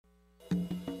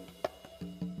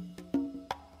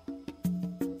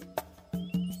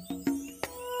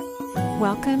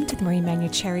Welcome to the Marie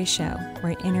Manucherry Show,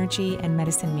 where energy and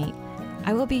medicine meet.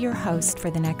 I will be your host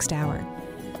for the next hour.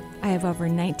 I have over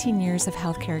 19 years of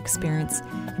healthcare experience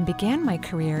and began my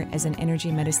career as an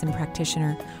energy medicine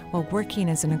practitioner while working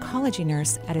as an oncology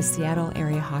nurse at a Seattle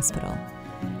area hospital.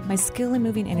 My skill in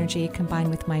moving energy combined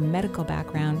with my medical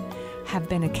background have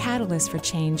been a catalyst for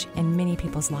change in many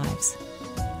people's lives.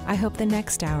 I hope the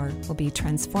next hour will be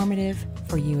transformative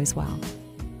for you as well.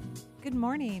 Good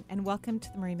morning and welcome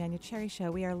to the Marie Manucherry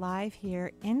Show. We are live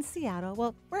here in Seattle.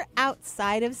 Well, we're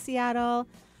outside of Seattle.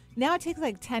 Now it takes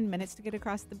like 10 minutes to get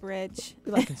across the bridge.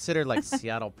 Like considered like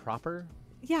Seattle proper?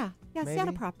 Yeah, maybe?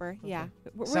 Seattle proper. Okay. Yeah,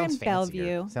 we're Sounds in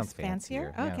Bellevue. Sounds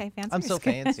fancier. Yeah. Okay, fancier. I'm so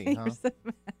fancy, huh?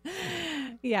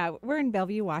 Yeah, we're in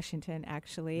Bellevue, Washington,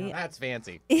 actually. No, that's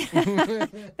fancy.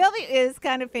 Bellevue is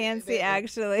kind of fancy,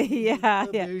 actually. Yeah,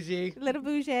 Little bougie. Little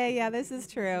bougie. Yeah, this is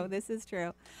true.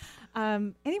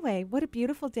 Anyway, what a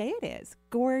beautiful day it is.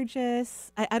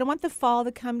 Gorgeous. I don't want the fall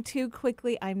to come too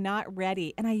quickly. I'm not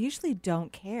ready. And I usually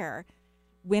don't care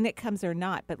when it comes or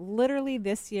not. But literally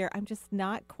this year, I'm just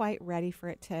not quite ready for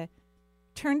it to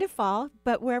turn to fall.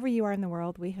 But wherever you are in the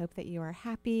world, we hope that you are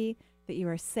happy, that you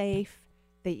are safe,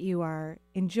 that you are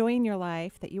enjoying your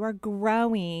life, that you are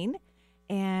growing.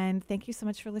 And thank you so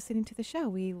much for listening to the show.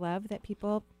 We love that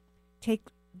people take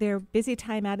their busy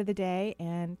time out of the day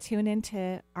and tune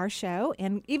into our show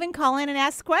and even call in and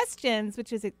ask questions,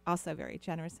 which is also very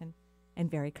generous and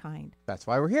very kind. That's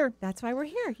why we're here. That's why we're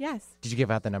here, yes. Did you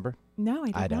give out the number? No, I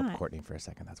did not. I'd help Courtney for a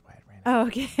second. That's why I ran it. Oh,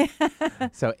 okay.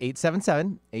 So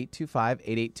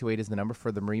 877-825-8828 is the number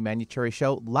for the Marie Manucherry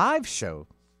Show live show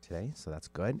today. So that's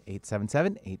good.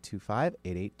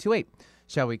 877-825-8828.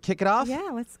 Shall we kick it off? Yeah,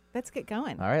 let's get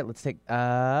going. All right, let's take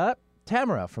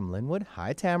Tamara from Linwood.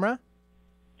 Hi, Tamara.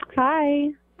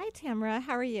 Hi. Hi, Tamara.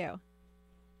 How are you?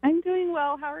 I'm doing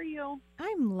well. How are you?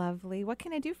 I'm lovely. What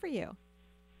can I do for you?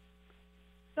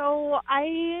 So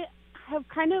I have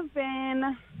kind of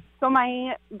been,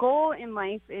 my goal in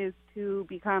life is to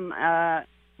become a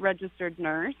registered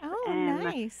nurse. Oh, and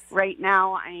nice. Right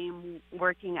now I'm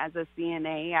working as a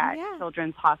CNA at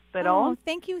Children's Hospital. Oh,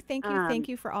 thank you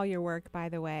for all your work, by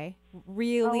the way.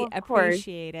 Really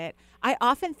appreciate it. I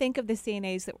often think of the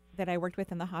CNAs that I worked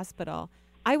with in the hospital.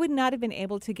 I would not have been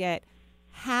able to get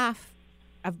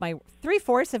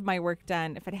three-fourths of my work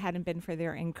done if it hadn't been for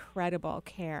their incredible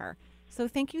care. So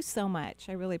thank you so much.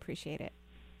 I really appreciate it.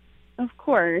 Of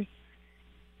course.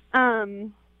 So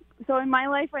in my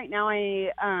life right now,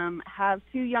 I have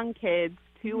two young kids,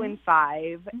 2 and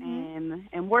 5,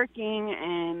 and working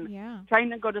and trying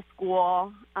to go to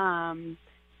school. And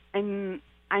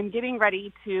I'm getting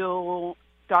ready to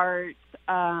start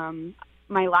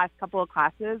my last couple of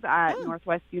classes at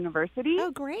Northwest University.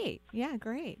 Oh, great. Yeah,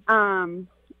 great.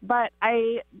 But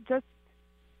I just,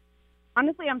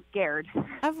 honestly, I'm scared.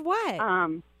 Of what?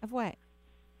 Of what?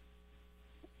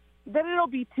 That it'll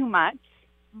be too much.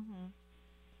 Mm-hmm.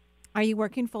 Are you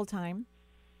working full-time?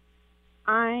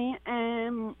 I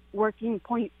am working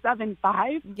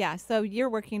 0.75. Yeah, so you're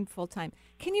working full-time.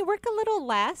 Can you work a little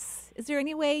less? Is there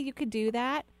any way you could do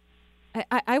that?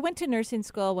 I went to nursing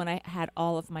school when I had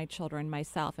all of my children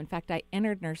myself. In fact, I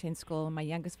entered nursing school when my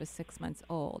youngest was 6 months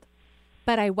old.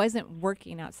 But I wasn't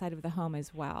working outside of the home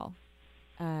as well.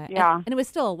 And it was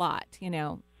still a lot,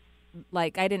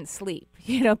 like I didn't sleep,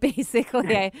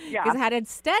 basically. Because I had to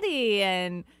study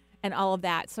and all of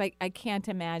that. So I can't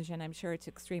imagine. I'm sure it's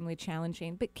extremely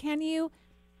challenging. But can you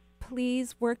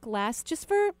please work less just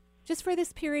for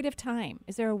this period of time?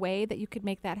 Is there a way that you could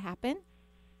make that happen?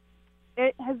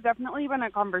 It has definitely been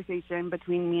a conversation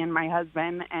between me and my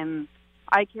husband, and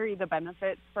I carry the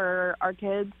benefits for our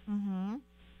kids. Mm-hmm.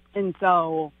 And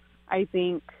so I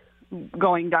think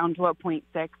going down to a 0.6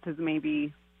 is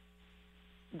maybe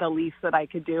the least that I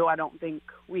could do. I don't think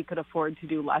we could afford to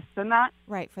do less than that.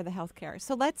 Right, for the health care.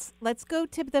 So let's go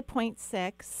to the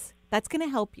 0.6. That's going to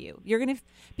help you.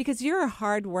 Because you're a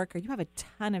hard worker. You have a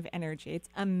ton of energy. It's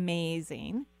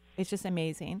amazing. It's just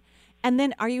amazing. And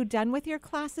then are you done with your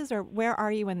classes, or where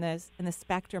are you in the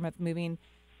spectrum of moving?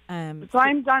 So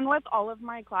I'm done with all of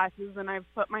my classes, and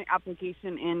I've put my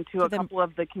application into a couple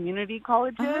of the community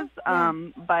colleges.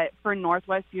 But for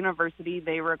Northwest University,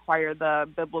 they require the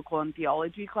biblical and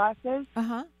theology classes.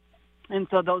 And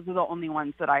so those are the only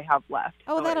ones that I have left.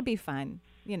 Oh, so that'll be fun.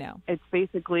 It's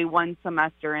basically one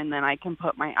semester, and then I can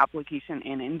put my application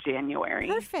in January.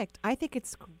 Perfect. I think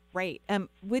it's great.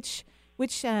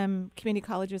 Which community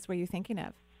colleges were you thinking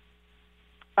of?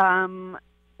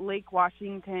 Lake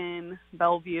Washington,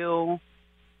 Bellevue,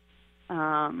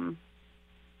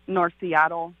 North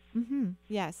Seattle. Mm-hmm.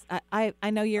 Yes, I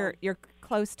know you're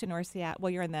close to North Seattle. Well,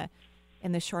 you're in the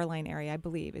in the shoreline area, I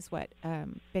believe, is what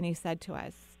Benny said to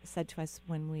us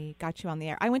when we got you on the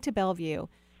air. I went to Bellevue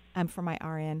for my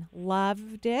RN.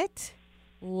 Loved it.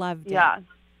 Yeah. It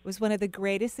was one of the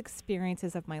greatest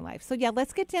experiences of my life. So, yeah,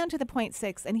 let's get down to the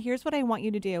 0.6. And here's what I want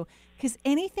you to do, because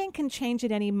anything can change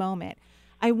at any moment.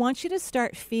 I want you to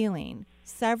start feeling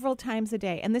several times a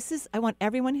day. And I want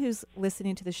everyone who's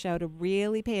listening to the show to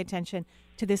really pay attention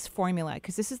to this formula,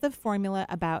 because this is the formula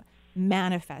about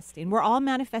manifesting. We're all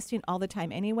manifesting all the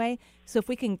time anyway. So if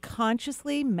we can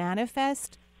consciously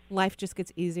manifest, life just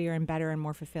gets easier and better and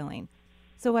more fulfilling.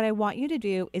 So what I want you to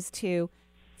do is to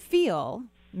feel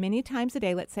many times a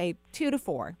day, let's say 2 to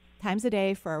 4 times a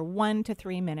day for 1 to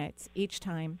 3 minutes each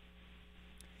time,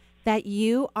 that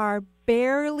you are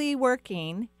barely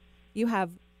working, you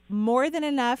have more than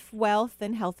enough wealth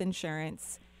and health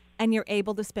insurance, and you're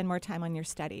able to spend more time on your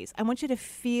studies. I want you to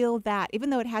feel that, even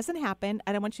though it hasn't happened.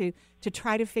 I don't want you to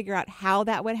try to figure out how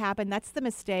that would happen. That's the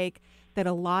mistake that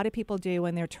a lot of people do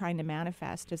when they're trying to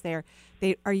manifest, is they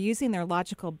are using their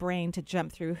logical brain to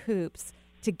jump through hoops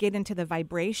to get into the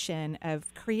vibration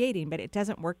of creating, but it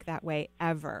doesn't work that way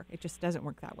ever. It just doesn't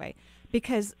work that way,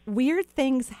 because weird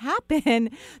things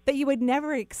happen that you would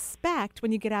never expect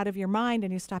when you get out of your mind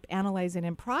and you stop analyzing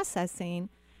and processing.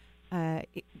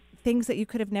 Things that you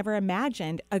could have never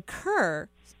imagined occur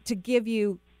to give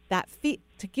you that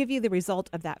to give you the result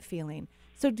of that feeling.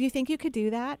 So do you think you could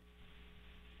do that?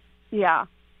 Yeah.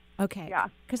 Okay. Yeah.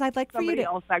 Because I'd like for you to... Somebody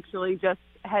else actually just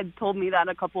had told me that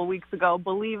a couple of weeks ago.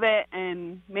 Believe it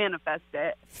and manifest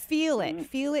it. Feel it.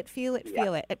 Feel it. Feel it.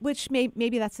 Feel it. Which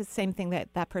maybe that's the same thing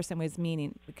that person was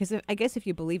meaning. Because I guess if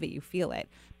you believe it, you feel it.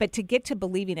 But to get to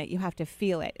believing it, you have to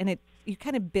feel it. And you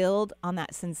kind of build on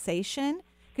that sensation.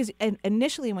 Because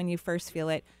initially when you first feel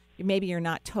it, maybe you're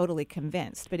not totally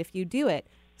convinced. But if you do it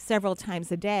several times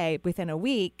a day within a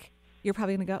week, you're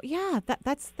probably going to go, yeah,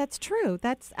 that's true.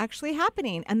 That's actually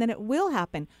happening. And then it will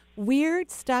happen.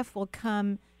 Weird stuff will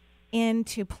come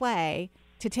into play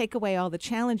to take away all the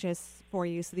challenges for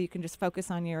you so that you can just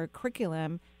focus on your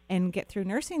curriculum and get through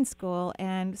nursing school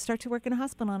and start to work in a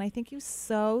hospital. And I thank you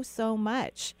so, so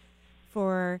much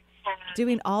for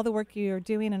doing all the work you're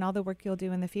doing and all the work you'll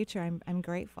do in the future. I'm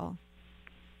grateful.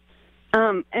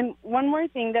 And one more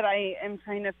thing that I am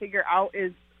trying to figure out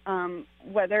is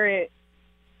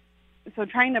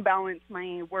trying to balance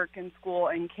my work and school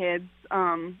and kids.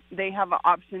 They have an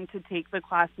option to take the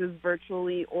classes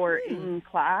virtually or in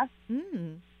class.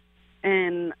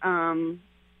 And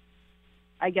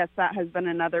I guess that has been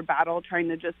another battle, trying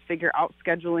to just figure out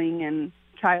scheduling and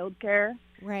childcare.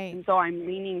 Right. And so I'm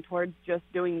leaning towards just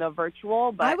doing the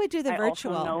virtual. But I would do the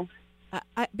virtual. Also know,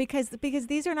 because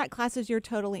these are not classes you're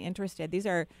totally interested. These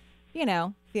are,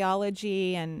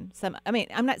 theology and some. I mean,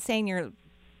 I'm not saying you're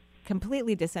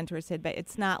completely disinterested, but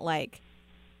it's not like,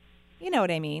 you know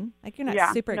what I mean? Like you're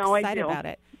not super excited about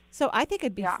it. So I think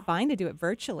it'd be fine to do it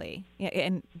virtually. Yeah,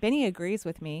 and Benny agrees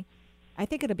with me. I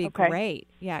think it'll be great.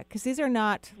 Yeah, because these are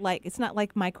not like, it's not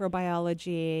like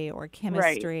microbiology or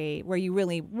chemistry where you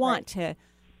really want to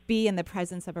be in the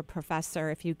presence of a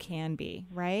professor if you can be,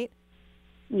 right?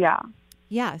 Yeah.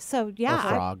 Yeah. So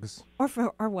yeah. Or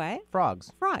frogs. Or what?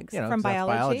 Frogs. Frogs from from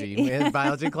biology. In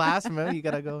biology class, you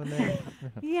got to go in there.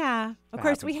 Yeah. Of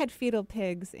course, we had fetal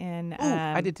pigs in.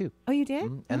 I did too. Oh, you did?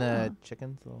 Mm-hmm. And the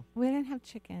chickens. We didn't have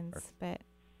chickens, but.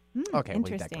 Okay,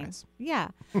 interesting. We yeah.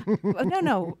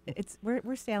 No.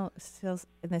 We're still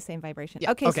in the same vibration.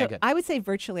 Yeah. Okay, so good. I would say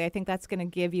virtually. I think that's going to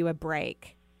give you a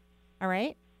break. All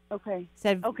right. Okay.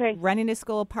 Instead of running to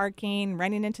school, parking,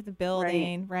 running into the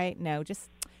building, right? No, just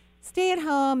stay at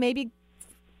home. Maybe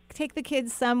take the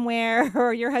kids somewhere,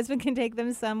 or your husband can take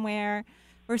them somewhere,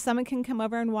 or someone can come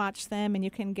over and watch them, and you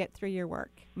can get through your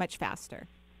work much faster.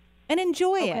 And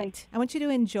enjoy it. I want you to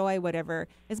enjoy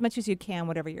as much as you can,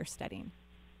 whatever you're studying.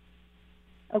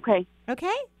 Okay.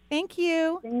 Okay. Thank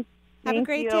you. Have a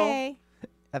great day.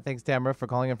 Thanks, Tamara, for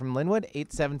calling in from Linwood.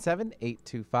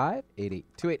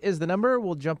 877-825-8828 is the number.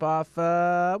 We'll jump off.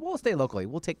 We'll stay locally.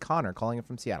 We'll take Connor calling in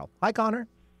from Seattle. Hi, Connor.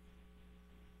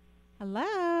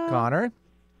 Hello. Connor.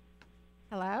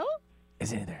 Hello?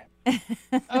 Is it in there?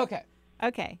 Okay.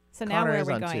 Okay. So now where are we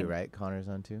going? Connor's on 2, right? Connor's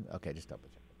on 2? Okay, just double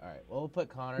check. All right. Well, we'll put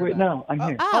Connor. Wait, no, I'm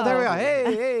here. Oh, there we are.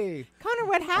 Hey. Connor,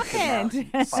 what happened?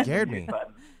 Scared me.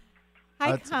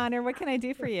 Hi, Connor. What can I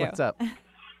do for you? What's up?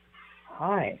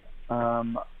 Hi.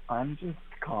 I'm just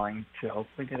calling to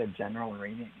hopefully get a general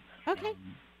reading. Okay.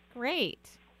 Great.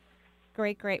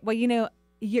 Well,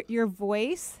 your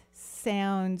voice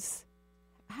sounds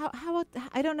how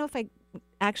I don't know if I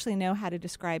actually know how to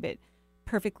describe it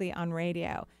perfectly on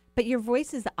radio, but your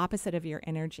voice is the opposite of your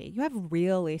energy. You have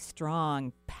really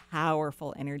strong,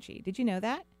 powerful energy. Did you know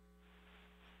that?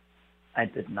 I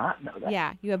did not know that.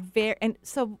 Yeah, you have and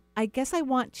so I guess I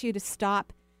want you to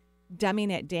stop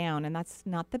dumbing it down, and that's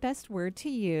not the best word to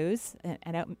use.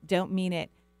 And I don't mean it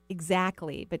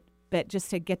exactly, but just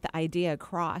to get the idea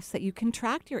across that you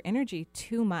contract your energy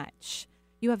too much.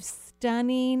 You have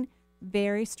stunning,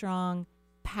 very strong,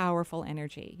 powerful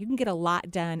energy. You can get a lot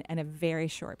done in a very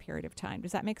short period of time.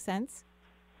 Does that make sense?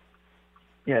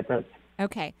 Yeah, it does.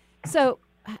 Okay. So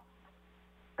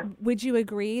would you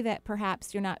agree that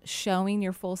perhaps you're not showing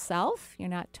your full self? You're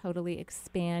not totally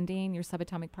expanding your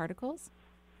subatomic particles?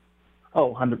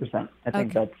 Oh, 100%. I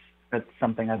think Okay. that's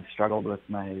something I've struggled with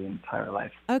my entire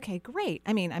life. Okay, great.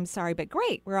 I mean, I'm sorry, but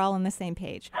great. We're all on the same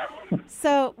page.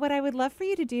 So what I would love for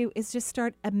you to do is just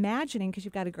start imagining, because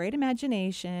you've got a great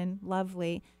imagination,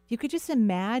 lovely. If you could just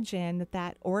imagine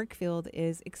that auric field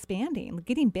is expanding,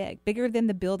 getting bigger than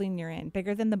the building you're in,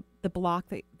 bigger than the block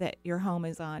that your home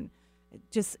is on.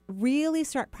 Just really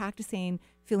start practicing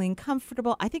feeling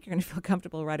comfortable. I think you're going to feel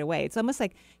comfortable right away. It's almost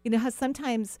like, how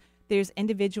sometimes there's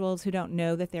individuals who don't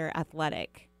know that they're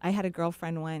athletic. I had a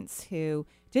girlfriend once who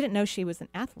didn't know she was an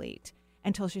athlete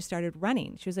until she started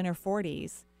running. She was in her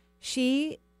 40s.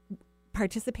 She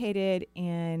participated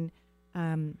in,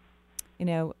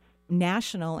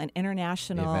 national and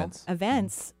international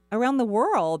events around the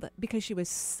world because she was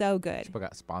so good. People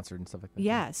got sponsored and stuff like that.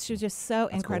 Yes, she was just so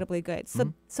incredibly good. So,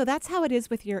 Mm-hmm. so that's how it is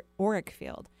with your auric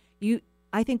field.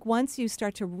 I think once you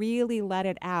start to really let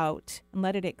it out and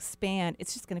let it expand,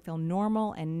 it's just going to feel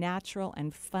normal and natural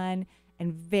and fun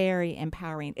and very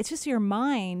empowering. It's just your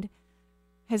mind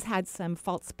has had some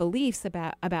false beliefs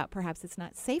about perhaps it's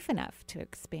not safe enough to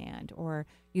expand, or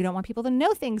you don't want people to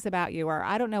know things about you, or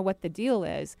I don't know what the deal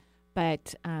is.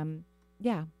 But,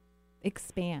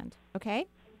 expand, okay?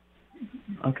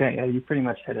 Okay, yeah, you pretty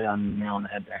much hit it on the nail on the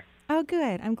head there. Oh,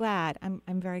 good. I'm glad. I'm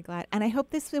very glad. And I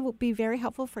hope this will be very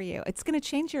helpful for you. It's going to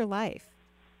change your life.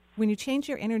 When you change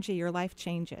your energy, your life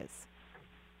changes.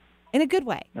 In a good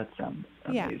way. That sounds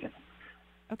Yeah. amazing.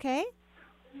 Okay?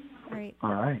 All right.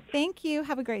 All right. Thank you.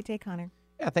 Have a great day, Connor.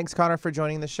 Yeah, thanks, Connor, for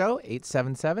joining the show.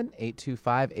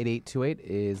 877-825-8828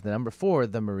 is the number for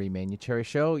the Marie Manucherry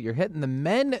Show. You're hitting the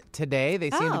men today.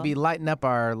 They seem to be lighting up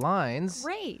our lines.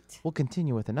 Great. We'll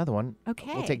continue with another one.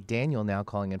 Okay. We'll take Daniel now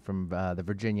calling in from the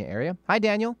Virginia area. Hi,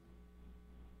 Daniel.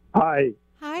 Hi,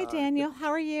 Hi, Daniel. How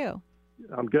are you?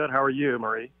 I'm good. How are you,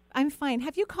 Marie? I'm fine.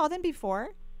 Have you called in before?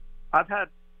 I've had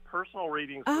personal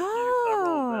readings with you,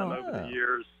 several of them over the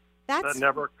years. That's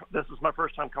This is my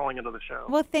first time calling into the show.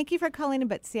 Well, thank you for calling in,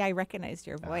 but see, I recognized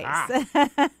your voice.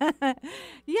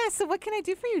 Yeah, so what can I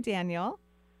do for you, Daniel?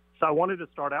 So I wanted to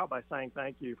start out by saying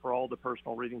thank you for all the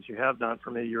personal readings you have done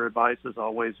for me. Your advice is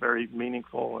always very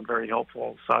meaningful and very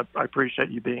helpful. So I appreciate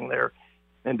you being there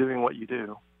and doing what you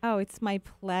do. Oh, it's my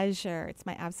pleasure. It's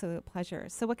my absolute pleasure.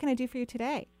 So what can I do for you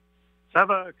today? So I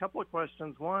have a couple of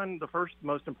questions. One, the first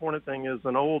most important thing is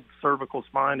an old cervical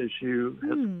spine issue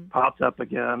has popped up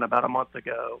again about a month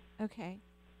ago. Okay.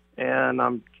 And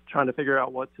I'm trying to figure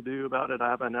out what to do about it. I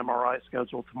have an MRI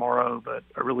scheduled tomorrow, but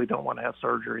I really don't want to have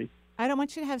surgery. I don't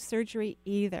want you to have surgery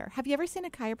either. Have you ever seen a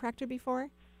chiropractor before?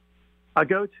 I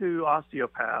go to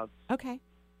osteopaths. Okay.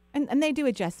 And they do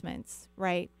adjustments,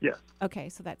 right? Yes. Okay,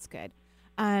 so that's good.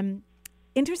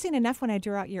 Interesting enough, when I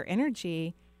drew out your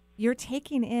energy, you're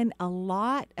taking in a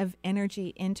lot of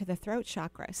energy into the throat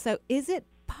chakra. So is it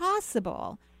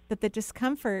possible that the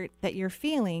discomfort that you're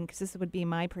feeling, because this would be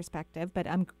my perspective, but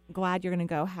I'm glad you're going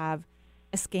to go have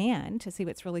a scan to see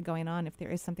what's really going on, if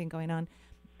there is something going on,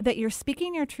 that you're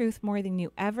speaking your truth more than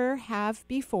you ever have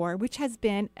before, which has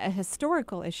been a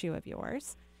historical issue of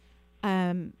yours.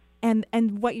 And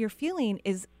what you're feeling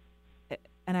is,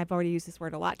 and I've already used this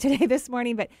word a lot today, this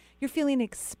morning, but you're feeling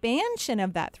expansion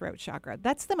of that throat chakra.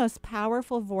 That's the most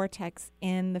powerful vortex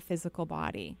in the physical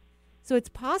body. So it's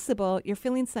possible you're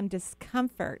feeling some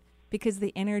discomfort because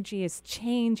the energy is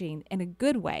changing in a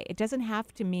good way. It doesn't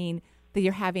have to mean that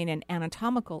you're having an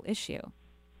anatomical issue.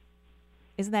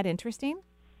 Isn't that interesting?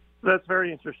 That's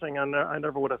very interesting. I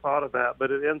never would have thought of that,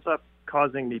 but it ends up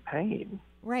causing me pain.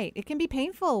 Right. It can be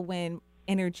painful when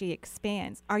energy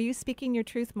expands. Are you speaking your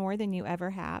truth more than you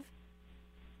ever have?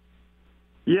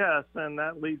 Yes, and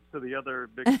that leads to the other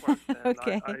big question.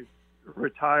 Okay. I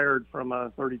retired from a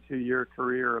 32-year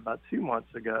career about 2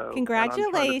 months ago.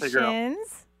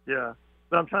 Congratulations. Yeah,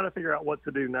 but I'm trying to figure out what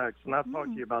to do next, and I've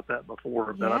talked to you about that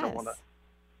before, but I don't want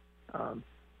to.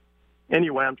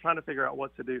 Anyway, I'm trying to figure out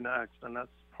what to do next, and that's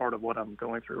part of what I'm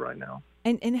going through right now.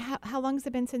 And how long has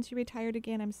it been since you retired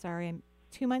again? I'm sorry.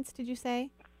 2 months, did you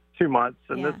say? 2 months,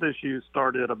 and Yeah. this issue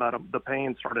started the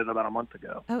pain started about a month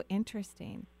ago. Oh,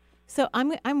 interesting. So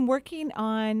I'm working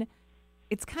on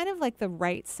it's kind of like the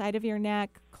right side of your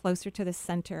neck, closer to the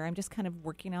center. I'm just kind of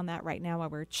working on that right now while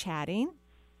we're chatting.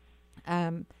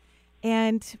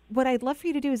 And what I'd love for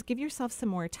you to do is give yourself some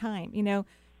more time. You know,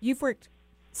 you've worked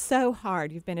so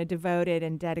hard. You've been a devoted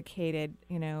and dedicated,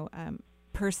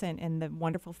 person in the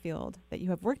wonderful field that you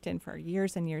have worked in for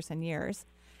years and years and years.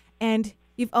 And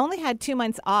you've only had 2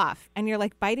 months off, and you're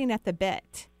like biting at the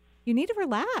bit. You need to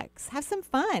relax. Have some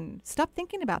fun. Stop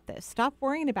thinking about this. Stop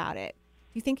worrying about it.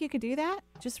 Do you think you could do that?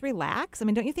 Just relax? I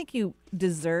mean, don't you think you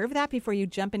deserve that before you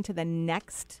jump into the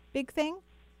next big thing?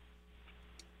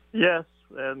 Yes,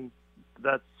 and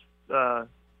that's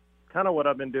kind of what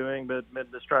I've been doing, but been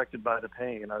distracted by the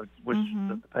pain. I wish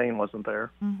that the pain wasn't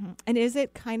there. Mm-hmm. And is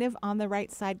it kind of on the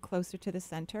right side, closer to the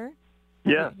center?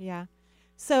 Yeah. Okay, yeah.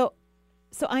 So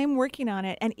I'm working on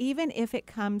it, and even if it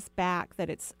comes back that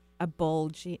it's a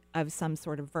bulge of some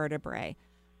sort of vertebrae,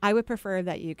 I would prefer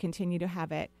that you continue to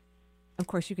have it. Of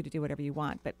course, you could do whatever you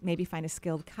want, but maybe find a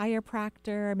skilled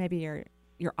chiropractor. Maybe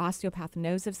your osteopath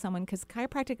knows of someone, because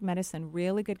chiropractic medicine,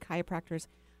 really good chiropractors,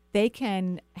 they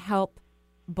can help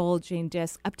bulging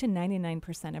disc up to 99%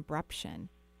 abruption.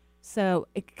 So,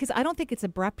 because I don't think it's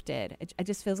abrupted. It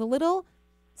just feels a little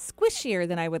squishier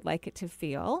than I would like it to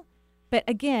feel. But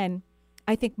again,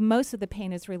 I think most of the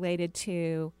pain is related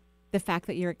to the fact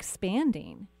that you're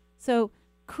expanding. So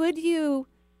could you,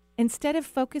 instead of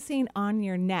focusing on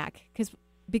your neck,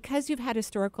 because you've had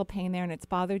historical pain there and it's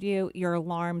bothered you, your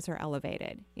alarms are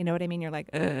elevated. You know what I mean? You're like,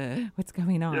 what's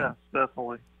going on? Yeah,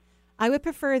 definitely. I would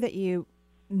prefer that you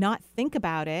not think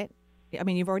about it. I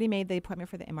mean, you've already made the appointment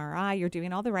for the MRI. You're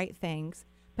doing all the right things.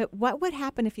 But what would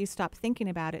happen if you stop thinking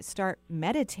about it, start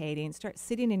meditating, start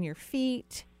sitting in your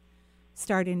feet,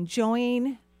 start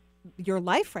enjoying your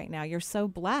life right now? You're so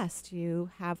blessed.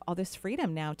 You have all this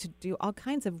freedom now to do all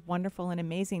kinds of wonderful and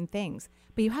amazing things.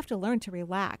 But you have to learn to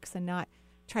relax and not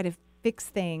try to fix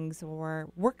things or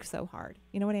work so hard.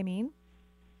 You know what I mean?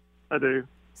 I do.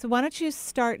 So why don't you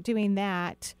start doing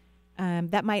that?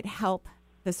 That might help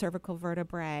the cervical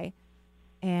vertebrae.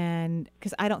 And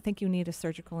because I don't think you need a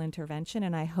surgical intervention,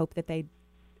 and I hope that they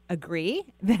agree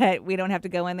that we don't have to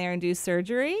go in there and do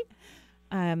surgery.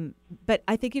 But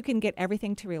I think you can get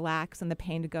everything to relax and the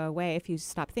pain to go away if you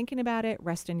stop thinking about it,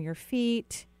 rest in your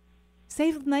feet,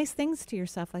 say nice things to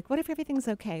yourself, like, what if everything's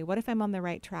okay? What if I'm on the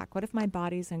right track? What if my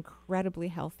body's incredibly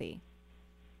healthy?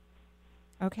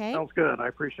 Okay? Sounds good. I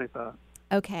appreciate that.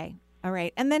 Okay. All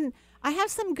right. And then I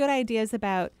have some good ideas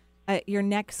about your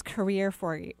next career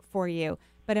for you.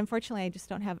 But unfortunately, I just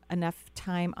don't have enough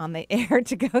time on the air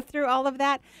to go through all of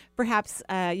that. Perhaps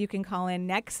you can call in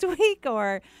next week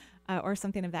or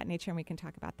something of that nature, and we can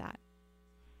talk about that.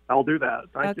 I'll do that.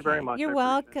 Thank you very much. You're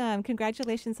welcome.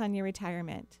 Congratulations on your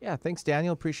retirement. Yeah, thanks,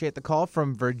 Daniel. Appreciate the call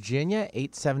from Virginia.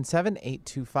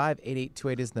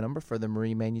 877-825-8828 is the number for the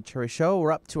Marie Manuchehri Show.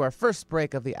 We're up to our first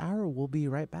break of the hour. We'll be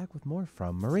right back with more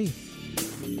from Marie.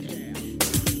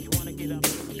 You want to get up?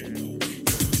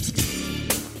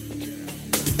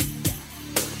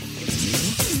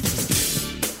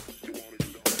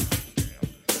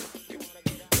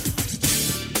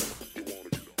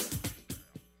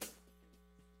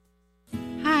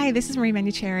 Hi, this is Marie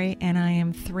Manuchehri, and I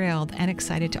am thrilled and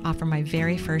excited to offer my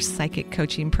very first psychic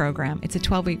coaching program. It's a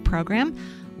 12-week program,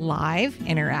 live,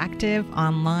 interactive,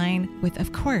 online, with,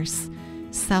 of course,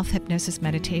 self-hypnosis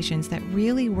meditations that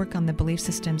really work on the belief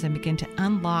systems and begin to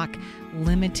unlock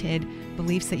limited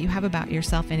beliefs that you have about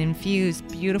yourself and infuse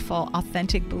beautiful,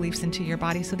 authentic beliefs into your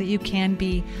body so that you can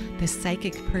be the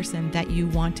psychic person that you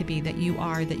want to be, that you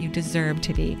are, that you deserve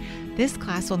to be. This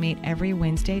class will meet every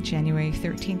Wednesday, January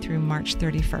 13th through March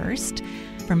 31st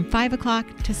from 5 o'clock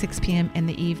to 6 p.m. in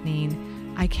the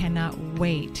evening. I cannot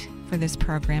wait for this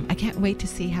program. I can't wait to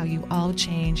see how you all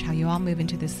change, how you all move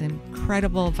into this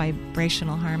incredible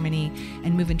vibrational harmony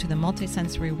and move into the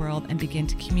multisensory world and begin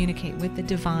to communicate with the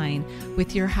divine,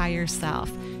 with your higher self,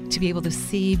 to be able to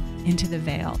see into the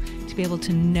veil, to be able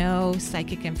to know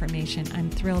psychic information. I'm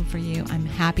thrilled for you. I'm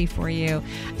happy for you.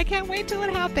 I can't wait till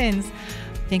it happens.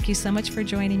 Thank you so much for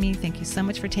joining me. Thank you so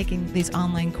much for taking these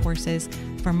online courses.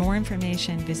 For more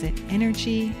information, visit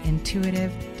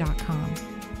energyintuitive.com.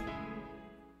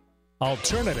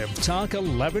 Alternative Talk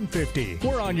 1150.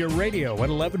 We're on your radio at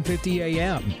 1150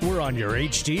 a.m. We're on your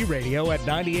HD radio at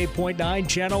 98.9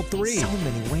 Channel 3. So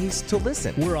many ways to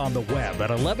listen. We're on the web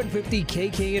at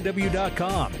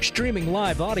 1150kknw.com, streaming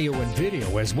live audio and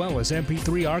video as well as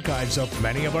MP3 archives of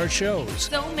many of our shows.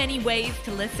 So many ways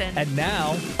to listen. And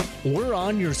now, we're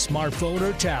on your smartphone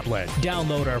or tablet.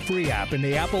 Download our free app in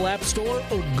the Apple App Store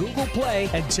or Google Play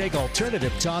and take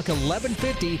Alternative Talk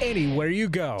 1150 anywhere you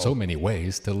go. So many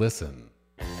ways to listen.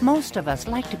 Most of us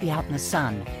like to be out in the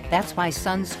sun. That's why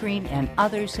sunscreen and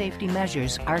other safety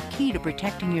measures are key to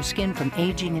protecting your skin from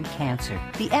aging and cancer.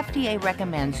 The FDA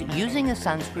recommends using a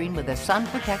sunscreen with a sun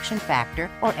protection factor,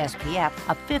 or SPF,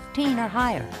 of 15 or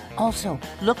higher. Also,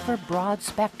 look for broad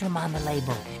spectrum on the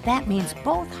label. That means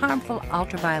both harmful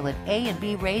ultraviolet A and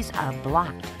B rays are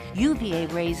blocked. UVA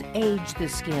rays age the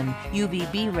skin,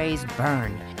 UVB rays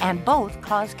burn, and both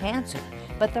cause cancer.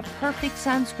 But the perfect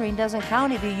sunscreen doesn't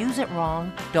count if you use it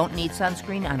wrong. Don't need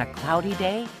sunscreen on a cloudy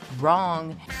day?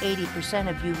 Wrong. 80%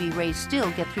 of UV rays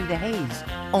still get through the haze.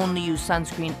 Only use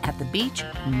sunscreen at the beach?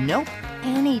 Nope.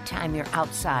 Anytime you're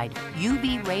outside,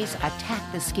 UV rays attack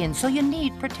the skin, so you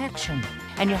need protection.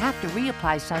 And you have to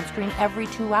reapply sunscreen every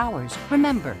 2 hours.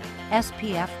 Remember,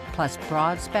 SPF plus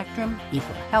broad spectrum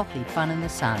equal healthy fun in the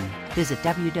sun. Visit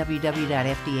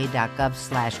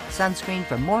www.fda.gov/sunscreen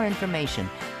for more information.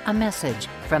 A message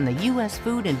from the U.S.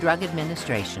 Food and Drug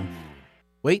Administration.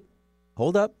 Wait,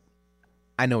 hold up.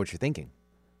 I know what you're thinking.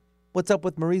 What's up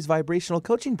with Marie's vibrational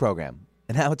coaching program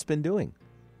and how it's been doing?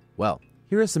 Well,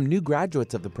 here are some new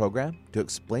graduates of the program to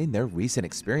explain their recent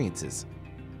experiences.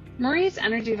 Marie's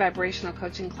energy vibrational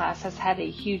coaching class has had a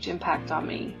huge impact on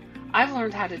me. I've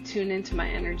learned how to tune into my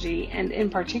energy and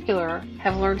in particular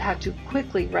have learned how to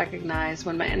quickly recognize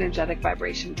when my energetic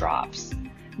vibration drops.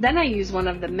 Then I use one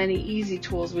of the many easy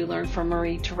tools we learned from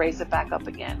Marie to raise it back up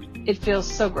again. It feels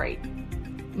so great.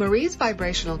 Marie's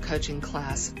vibrational coaching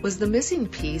class was the missing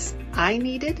piece I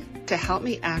needed to help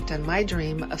me act on my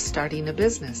dream of starting a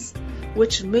business,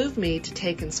 which moved me to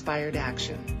take inspired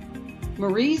action.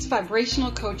 Marie's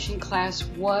vibrational coaching class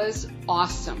was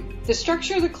awesome. The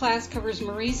structure of the class covers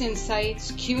Marie's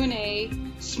insights, Q&A,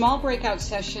 small breakout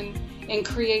session, and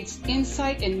creates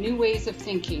insight and new ways of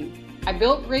thinking. I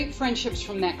built great friendships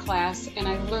from that class, and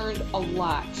I learned a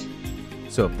lot.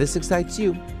 So if this excites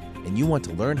you, and you want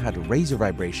to learn how to raise your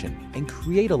vibration and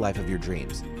create a life of your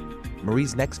dreams,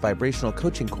 Marie's next vibrational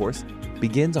coaching course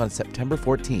begins on September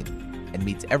 14th and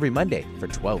meets every Monday for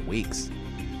 12 weeks.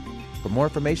 For more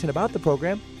information about the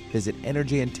program, visit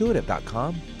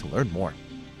energyintuitive.com to learn more.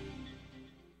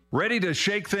 Ready to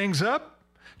shake things up?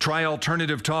 Try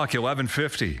Alternative Talk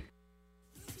 1150.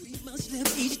 We must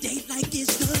live each day like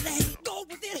it's the last. Go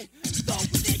with it. Go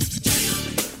with it.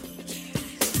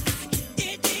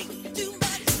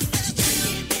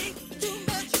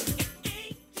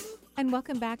 And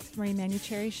welcome back to the Marie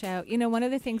Manucherry Show. You know, one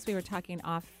of the things we were talking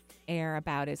off air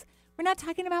about is we're not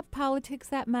talking about politics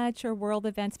that much or world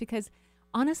events because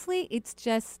honestly, it's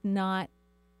just not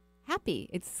happy.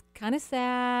 It's kind of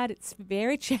sad. It's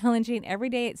very challenging. Every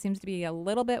day it seems to be a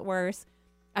little bit worse.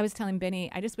 I was telling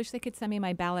Benny, I just wish they could send me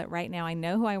my ballot right now. I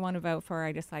know who I want to vote for.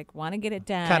 I just want to get it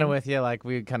done. Kind of with you, like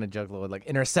we kind of joke a little,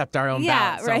 intercept our own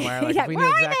ballot right. somewhere. Like yeah, we where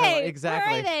knew are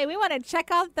exactly. Where are they? We want to check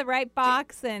off the right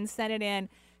box and send it in.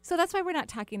 So that's why we're not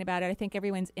talking about it. I think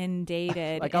everyone's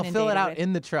inundated. I'll fill it out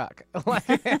in the truck.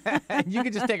 You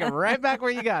can just take it right back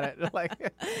where you got it. Like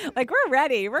we're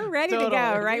ready. We're ready totally. to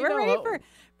go, right? We're ready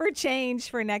for change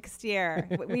for next year.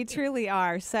 We truly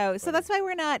are. So that's why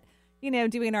we're not,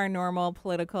 doing our normal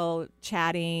political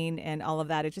chatting and all of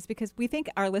that. It's just because we think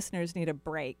our listeners need a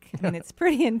break. I mean, it's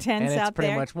pretty intense and out there. It's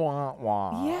pretty much wah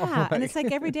wah. Yeah, and it's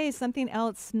like every day something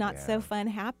else not so fun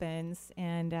happens,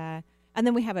 and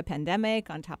then we have a pandemic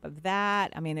on top of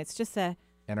that. I mean, it's just and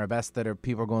our best that are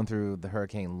people going through the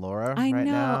Hurricane Laura I right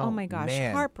know. now. Oh, my gosh.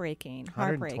 Man, Heartbreaking.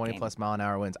 120 plus mile an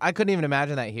hour winds. I couldn't even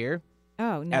imagine that here.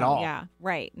 Oh, no. At all. Yeah.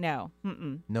 Right. No.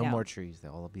 No more trees.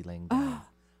 They'll all be laying down.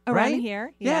 Around right?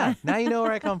 here? Yeah. Now you know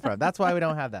where I come from. That's why we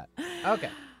don't have that. Okay.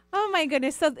 Oh, my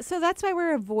goodness. So that's why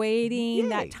we're avoiding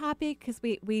that topic because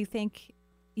we think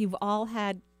you've all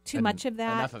had too much of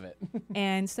that. Enough of it.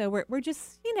 And so we're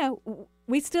just,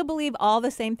 we still believe all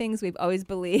the same things we've always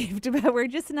believed, but we're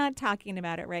just not talking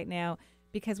about it right now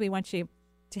because we want you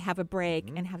to have a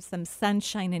break and have some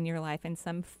sunshine in your life and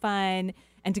some fun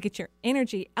and to get your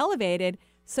energy elevated.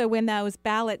 So when those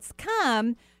ballots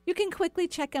come, you can quickly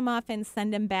check them off and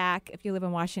send them back if you live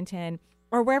in Washington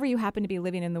or wherever you happen to be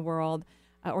living in the world.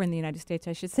 Or in the United States,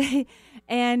 I should say.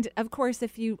 And, of course,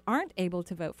 if you aren't able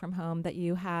to vote from home, that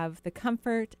you have the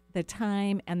comfort, the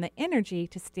time, and the energy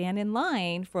to stand in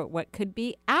line for what could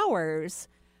be hours,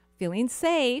 feeling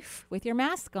safe with your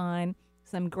mask on,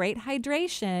 some great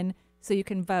hydration so you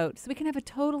can vote. So we can have a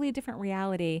totally different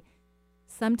reality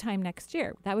sometime next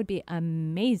year. That would be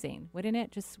amazing, wouldn't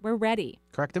it? We're ready.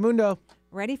 Correctamundo.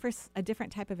 Ready for a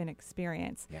different type of an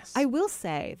experience. Yes. I will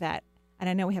say that, and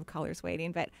I know we have callers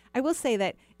waiting, but I will say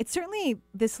that it's certainly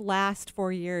this last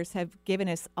 4 years have given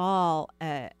us all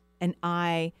an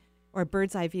eye or a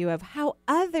bird's eye view of how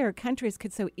other countries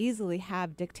could so easily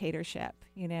have dictatorship.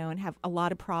 and have a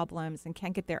lot of problems and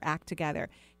can't get their act together.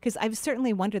 Because I've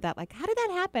certainly wondered that, like, how did that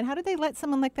happen? How did they let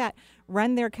someone like that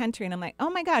run their country? And I'm like, oh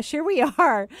my gosh, here we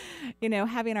are,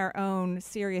 having our own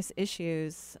serious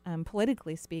issues,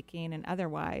 politically speaking and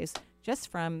otherwise, just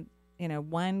from,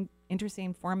 one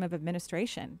interesting form of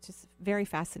administration. Just very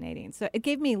fascinating. So it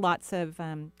gave me lots of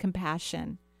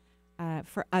compassion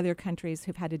for other countries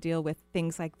who've had to deal with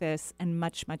things like this and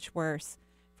much, much worse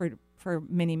for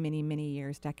many, many, many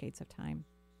years, decades of time.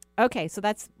 Okay, so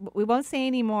we won't say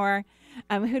any more.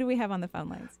 Who do we have on the phone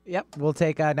lines? Yep, we'll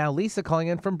take now Lisa calling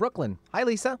in from Brooklyn. Hi,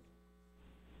 Lisa.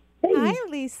 Hey. Hi,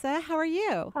 Lisa. How are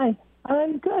you? Hi,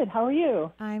 I'm good. How are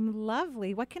you? I'm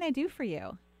lovely. What can I do for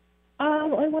you?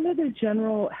 I wanted a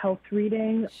general health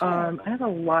reading. Sure. I have a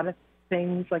lot of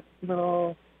things, like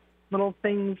little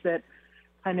things that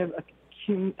kind of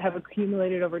have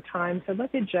accumulated over time. So I'd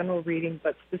like a general reading,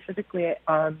 but specifically,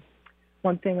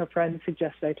 one thing a friend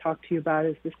suggested I talk to you about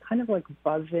is this kind of like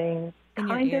buzzing in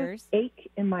kind your ears? of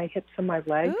ache in my hips and my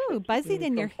legs. Ooh, buzzing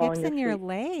in your hips and your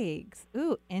legs.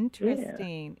 Ooh,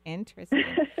 interesting. Yeah. Interesting.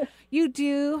 You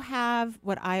do have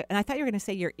and I thought you were going to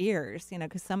say your ears,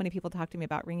 because so many people talk to me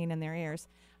about ringing in their ears.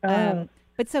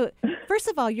 But so, first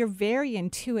of all, you're very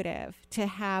intuitive to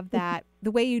have that,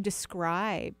 the way you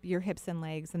describe your hips and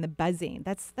legs and the buzzing.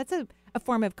 That's a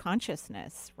form of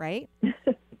consciousness, right?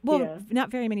 Well, Yeah.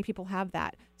 Not very many people have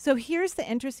that. So here's the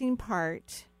interesting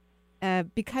part.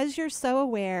 Because you're so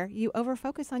aware, you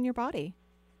overfocus on your body.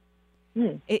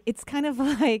 It's kind of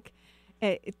like...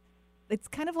 It's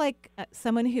kind of like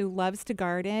someone who loves to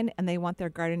garden and they want their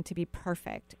garden to be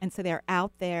perfect. And so they're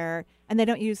out there and they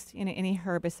don't use any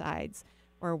herbicides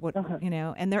or what,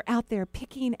 and they're out there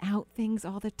picking out things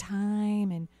all the time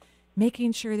and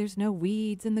making sure there's no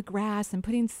weeds in the grass and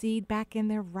putting seed back in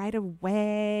there right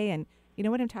away. And you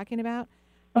know what I'm talking about?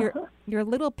 You're a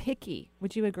little picky.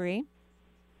 Would you agree?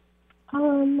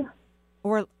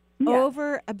 Or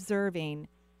over observing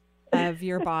of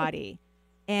your body.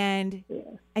 And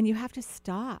you have to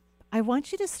stop. I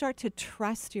want you to start to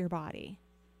trust your body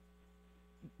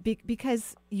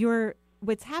because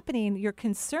what's happening, your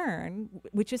concern,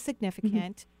 which is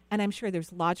significant, and I'm sure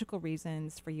there's logical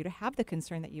reasons for you to have the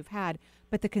concern that you've had,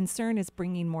 but the concern is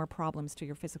bringing more problems to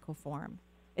your physical form.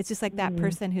 It's just like that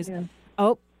person who's,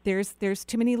 there's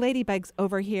too many ladybugs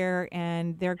over here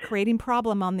and they're creating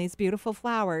problem on these beautiful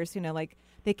flowers, like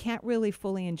they can't really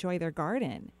fully enjoy their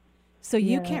garden. So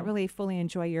you can't really fully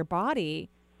enjoy your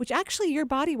body, which actually your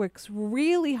body works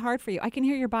really hard for you. I can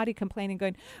hear your body complaining,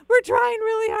 going, we're trying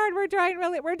really hard.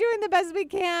 We're doing the best we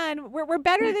can. We're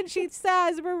better than she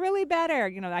says. We're really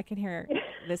better. I can hear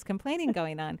this complaining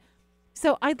going on.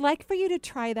 So I'd like for you to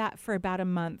try that for about a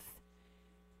month.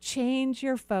 Change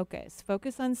your focus.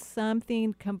 Focus on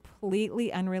something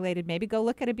completely unrelated. Maybe go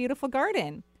look at a beautiful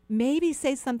garden. Maybe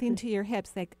say something to your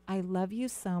hips like, I love you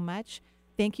so much.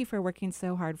 Thank you for working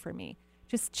so hard for me.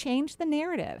 Just change the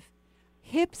narrative.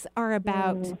 Hips are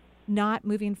about not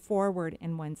moving forward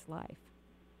in one's life.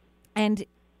 And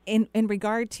in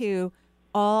regard to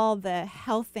all the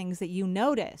health things that you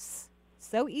notice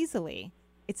so easily,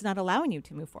 it's not allowing you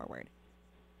to move forward.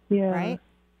 Yeah. Right?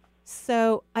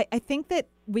 So I think that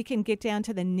we can get down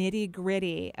to the nitty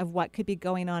gritty of what could be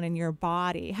going on in your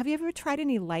body. Have you ever tried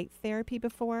any light therapy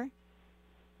before?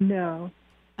 No.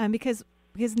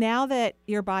 Because now that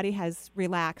your body has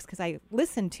relaxed, because I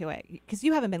listened to it, because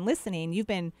you haven't been listening, you've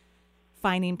been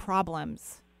finding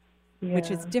problems,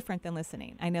 which is different than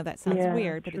listening. I know that sounds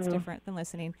weird, but it's different than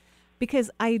listening.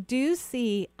 Because I do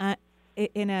see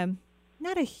in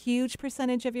not a huge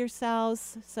percentage of your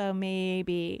cells, so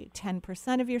maybe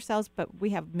 10% of your cells, but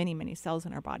we have many, many cells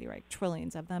in our body, right?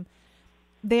 Trillions of them.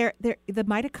 The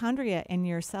mitochondria in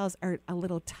your cells are a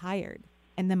little tired,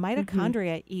 and the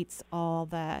mitochondria eats all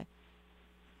the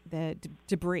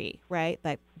debris, right?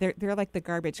 Like they're like the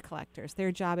garbage collectors.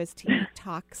 Their job is to eat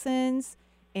toxins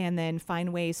and then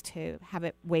find ways to have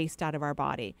it waste out of our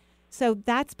body. So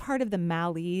that's part of the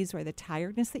malaise or the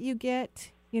tiredness that you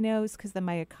get, is because the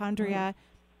mitochondria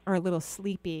are a little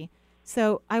sleepy.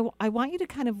 So I want you to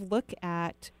kind of look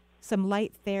at some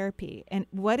light therapy and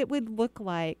what it would look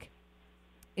like.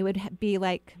 It would be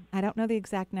like, I don't know the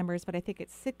exact numbers, but I think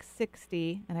it's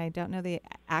 660, and I don't know the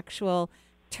actual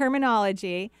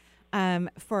terminology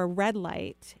for red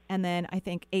light, and then I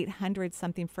think 800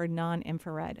 something for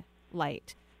non-infrared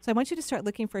light. So I want you to start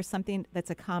looking for something that's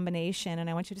a combination, and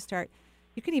I want you to start,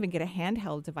 you can even get a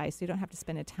handheld device, so you don't have to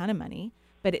spend a ton of money,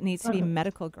 but it needs to be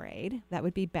medical grade. That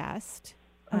would be best,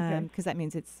 because that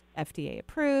means it's FDA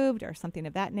approved or something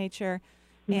of that nature.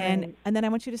 And then I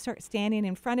want you to start standing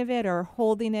in front of it or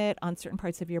holding it on certain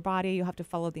parts of your body. You'll have to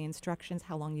follow the instructions,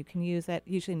 how long you can use it,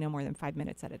 usually no more than 5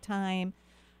 minutes at a time,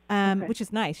 which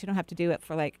is nice. You don't have to do it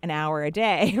for like an hour a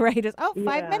day, right? Just,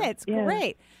 5 minutes,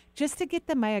 great. Just to get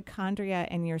the mitochondria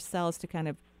in your cells to kind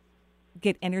of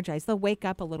get energized. They'll wake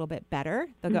up a little bit better.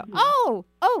 They'll go,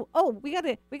 we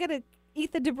gotta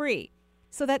eat the debris.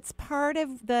 So that's part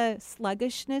of the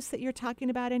sluggishness that you're talking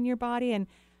about in your body and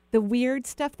the weird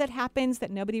stuff that happens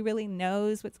that nobody really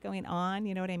knows what's going on.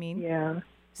 You know what I mean? Yeah.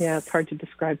 Yeah, it's hard to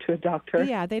describe to a doctor.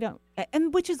 Yeah, they don't.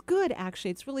 And which is good,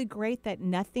 actually. It's really great that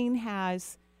nothing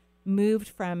has moved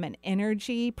from an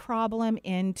energy problem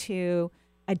into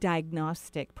a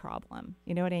diagnostic problem.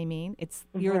 You know what I mean? It's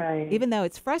even though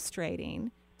it's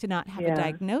frustrating to not have a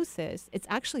diagnosis, it's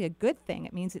actually a good thing.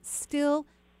 It means it's still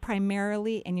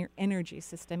primarily in your energy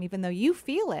system, even though you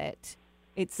feel it.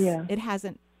 It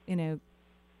hasn't,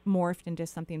 morphed into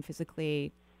something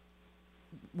physically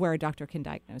where a doctor can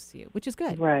diagnose you, which is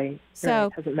good. Right. So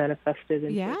it hasn't manifested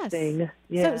into a thing.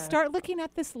 Yeah. So start looking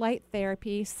at this light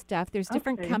therapy stuff. There's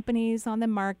different companies on the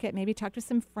market. Maybe talk to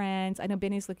some friends. I know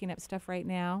Benny's looking up stuff right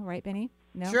now. Right, Benny?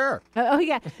 No? Sure. Oh,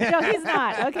 yeah. No, he's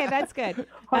not. Okay, that's good.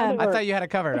 I thought you had it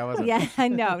covered. I wasn't. Yeah,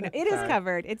 no, it is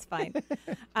covered. It's fine.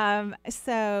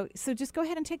 So just go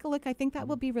ahead and take a look. I think that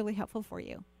will be really helpful for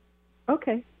you.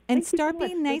 Okay. And start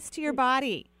being nice to your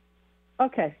body.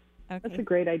 Okay. That's a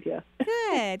great idea.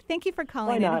 Good. Thank you for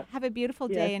calling in. Have a beautiful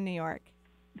day in New York.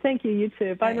 Thank you. You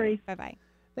too. Bye, Marie. Bye-bye.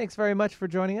 Thanks very much for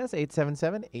joining us.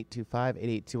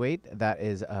 877-825-8828. That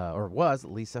is, or was,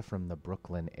 Lisa from the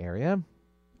Brooklyn area.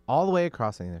 All the way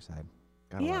across on the other side.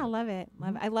 I love it.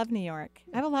 I love New York.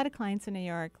 I have a lot of clients in New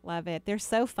York. Love it. They're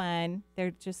so fun.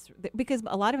 They're just, because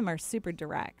a lot of them are super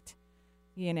direct.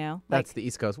 That's the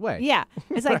East Coast way. Yeah.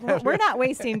 It's like, we're not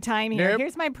wasting time here.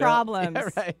 Here's my problems. Yeah,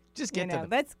 right. Just get to them.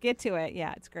 Let's get to it.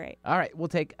 Yeah, it's great. All right. We'll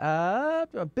take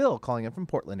Bill calling in from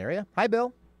Portland area. Hi,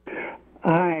 Bill.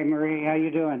 Hi, Marie. How you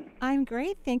doing? I'm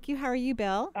great. Thank you. How are you,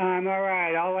 Bill? I'm all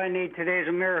right. All I need today is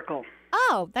a miracle.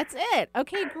 Oh, that's it.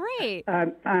 Okay, great.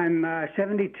 I'm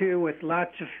 72 with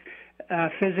lots of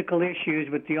physical issues,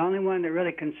 but the only one that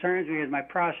really concerns me is my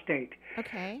prostate.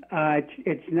 Okay.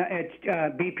 It's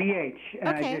BPH.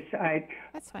 Okay.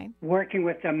 That's fine. Working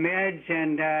with the meds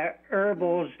and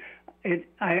herbals,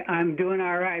 I'm doing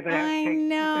all right. But if I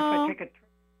take a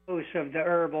dose of the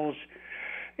herbals.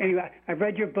 Anyway, I've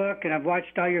read your book and I've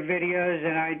watched all your videos,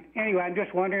 and I'm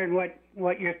just wondering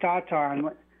what your thoughts are on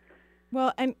what.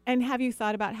 Well, and have you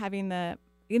thought about having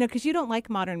because you don't like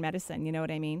modern medicine, you know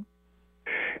what I mean?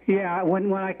 Yeah,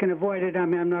 when I can avoid it,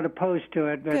 I'm not opposed to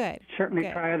it, but certainly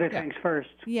try other things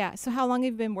first. Yeah. So how long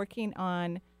have you been working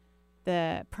on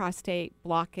the prostate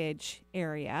blockage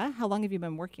area? How long have you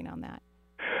been working on that?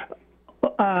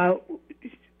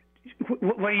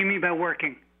 What do you mean by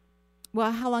working?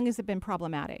 Well, how long has it been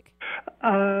problematic?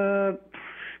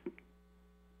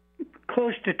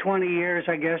 Close to 20 years,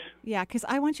 I guess. Yeah, because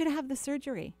I want you to have the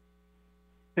surgery.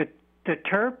 The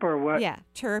TERP or what? Yeah,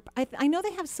 TERP. I know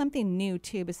they have something new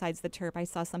too besides the TERP. I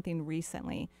saw something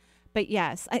recently, but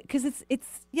yes, because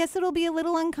it'll be a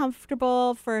little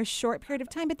uncomfortable for a short period of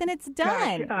time, but then it's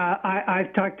done. Gosh,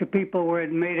 I've talked to people where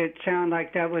it made it sound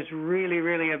like that was really,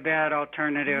 really a bad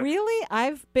alternative. Really,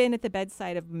 I've been at the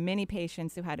bedside of many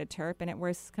patients who had a TERP, and it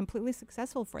was completely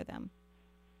successful for them.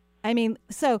 I mean,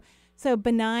 so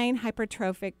benign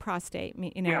hypertrophic prostate.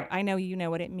 I know you know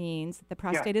what it means. The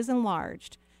prostate is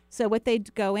enlarged. So what they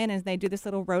go in is they do this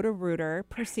little Roto-Rooter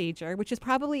procedure, which is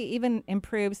probably even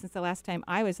improved since the last time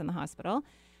I was in the hospital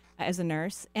as a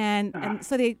nurse. And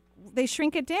so they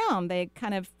shrink it down. They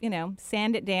kind of,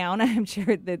 sand it down. I'm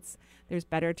sure there's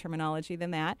better terminology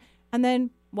than that. And then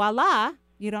voila,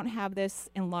 you don't have this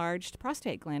enlarged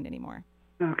prostate gland anymore.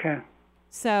 Okay.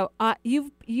 So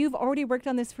you've already worked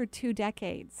on this for 2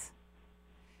 decades.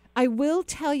 I will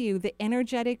tell you the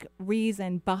energetic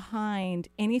reason behind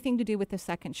anything to do with the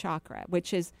second chakra,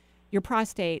 which is your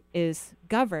prostate is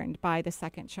governed by the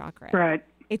second chakra. Right.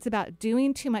 It's about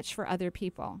doing too much for other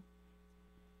people.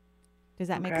 Does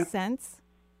that make sense?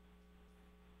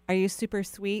 Are you super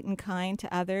sweet and kind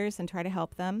to others and try to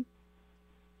help them?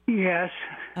 Yes.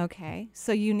 Okay.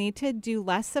 So you need to do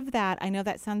less of that. I know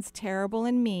that sounds terrible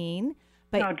and mean,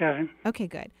 but no, it doesn't. Okay,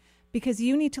 good. Because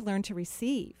you need to learn to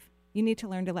receive. You need to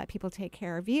learn to let people take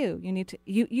care of you.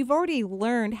 You've already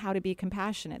learned how to be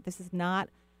compassionate. This is not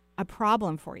a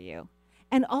problem for you.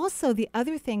 And also the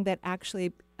other thing that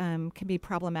actually can be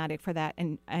problematic for that,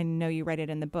 and I know you read it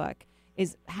in the book,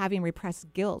 is having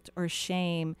repressed guilt or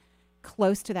shame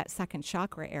close to that second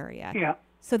chakra area. Yeah.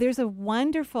 So there's a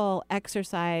wonderful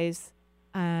exercise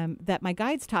that my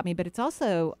guides taught me, but it's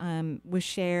also was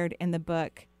shared in the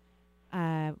book.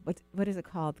 What is it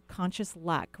called? Conscious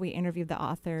Luck. We interviewed the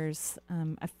authors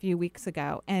a few weeks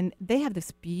ago, and they have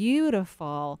this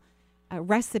beautiful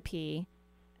recipe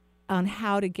on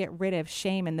how to get rid of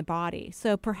shame in the body.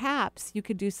 So perhaps you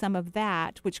could do some of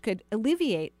that, which could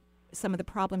alleviate some of the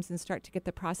problems and start to get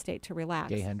the prostate to relax.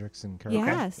 Gay Hendricks and Carol.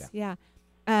 Yes, yeah.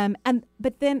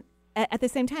 But then at the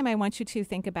same time, I want you to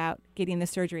think about getting the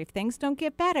surgery. If things don't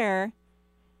get better,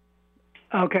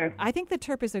 okay. I think the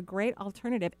TURP is a great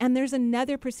alternative. And there's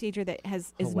another procedure that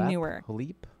is newer.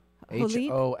 HOLEP?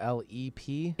 HOLEP?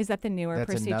 HOLEP? Is that the newer That's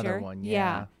procedure? That's another one,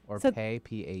 yeah. Or so PAE,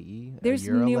 P-A-E. There's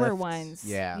newer ones.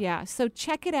 Yeah. Yeah. So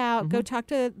check it out. Go talk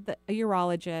to a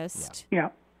urologist. Yeah.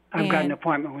 I've got an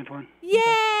appointment with one.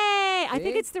 Yay! I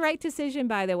think it's the right decision,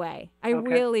 by the way. I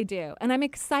really do. And I'm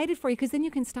excited for you because then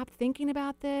you can stop thinking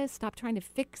about this, stop trying to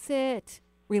fix it,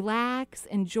 relax,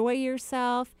 enjoy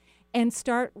yourself, and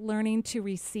start learning to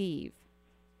receive.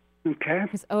 Okay.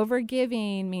 Because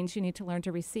overgiving means you need to learn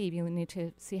to receive. You need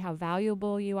to see how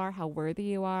valuable you are, how worthy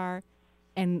you are,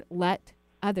 and let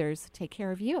others take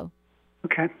care of you.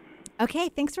 Okay. Okay,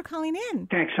 thanks for calling in.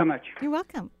 Thanks so much. You're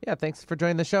welcome. Yeah, thanks for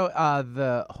joining the show.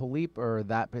 The HOLEP or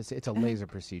that, it's a laser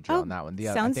procedure on that one.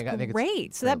 Sounds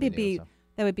great. So that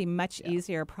would be much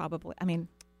easier, probably. I mean,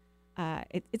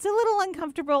 it's a little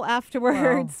uncomfortable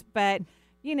afterwards, but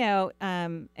you know,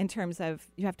 in terms of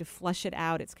you have to flush it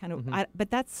out. It's kind of, but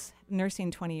that's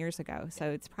nursing 20 years ago, so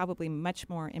it's probably much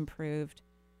more improved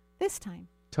this time.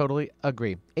 Totally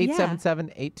agree.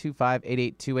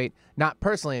 877-825-8828. Not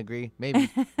personally agree.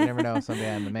 Maybe. You never know.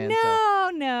 Someday I'm the man. No.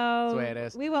 That's the way it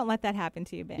is. We won't let that happen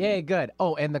to you, Ben. Yeah, good.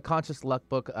 Oh, and the Conscious Luck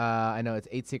book. I know it's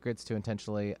 8 secrets to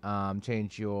intentionally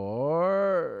change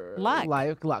your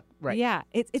life. Luck. Right. Yeah,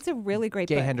 it's a really great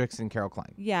book. Gay Hendricks and Carol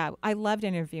Klein. Yeah, I loved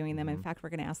interviewing them. In fact, we're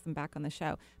going to ask them back on the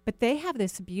show. But they have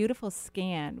this beautiful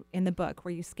scan in the book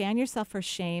where you scan yourself for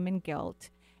shame and guilt.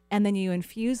 And then you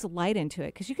infuse light into it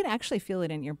because you can actually feel it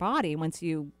in your body once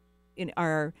you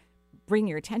bring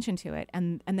your attention to it.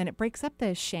 And then it breaks up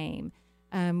the shame,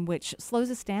 which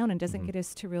slows us down and doesn't get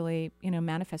us to really,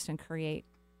 manifest and create.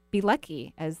 Be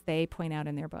lucky, as they point out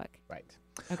in their book. Right.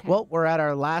 Okay. Well, we're at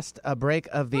our last break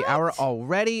of the hour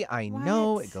already. I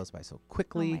know it goes by so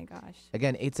quickly. Oh, my gosh.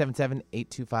 Again,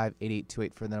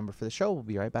 877-825-8828 for the number for the show. We'll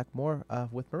be right back more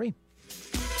with Marie.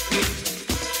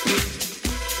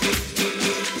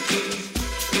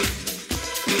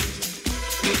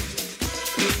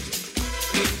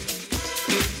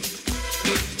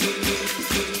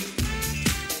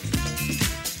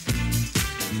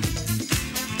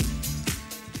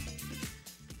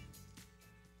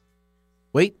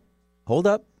 Wait, hold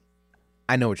up.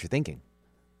 I know what you're thinking.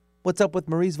 What's up with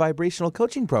Marie's vibrational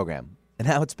coaching program and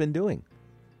how it's been doing?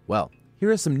 Well,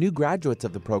 here are some new graduates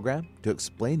of the program to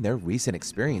explain their recent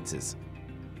experiences.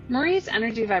 Marie's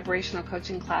energy vibrational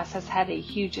coaching class has had a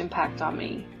huge impact on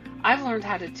me. I've learned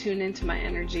how to tune into my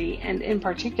energy and in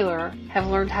particular have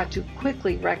learned how to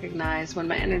quickly recognize when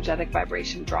my energetic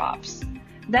vibration drops.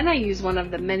 Then I use one of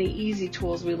the many easy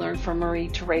tools we learned from Marie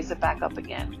to raise it back up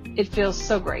again. It feels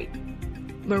so great.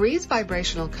 Marie's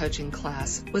vibrational coaching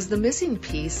class was the missing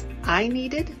piece I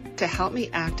needed to help me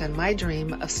act on my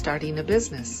dream of starting a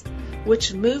business,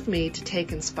 which moved me to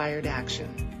take inspired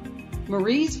action.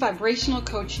 Marie's vibrational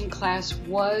coaching class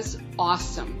was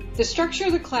awesome. The structure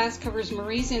of the class covers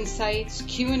Marie's insights,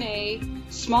 Q&A,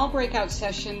 small breakout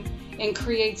session, and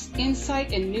creates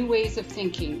insight and new ways of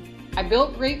thinking. I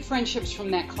built great friendships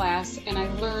from that class, and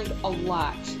I learned a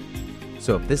lot.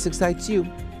 So if this excites you,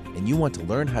 and you want to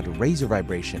learn how to raise your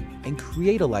vibration and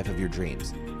create a life of your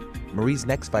dreams, Marie's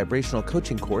next vibrational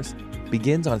coaching course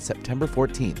begins on September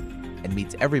 14th and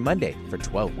meets every Monday for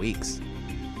 12 weeks.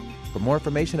 For more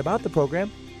information about the program,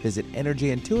 visit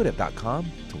energyintuitive.com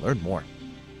to learn more.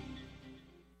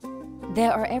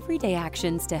 There are everyday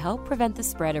actions to help prevent the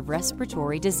spread of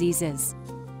respiratory diseases.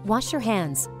 Wash your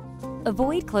hands.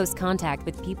 Avoid close contact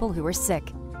with people who are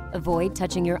sick. Avoid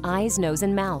touching your eyes, nose,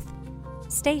 and mouth.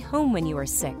 Stay home when you are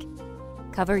sick.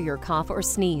 Cover your cough or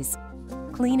sneeze.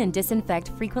 Clean and disinfect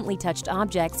frequently touched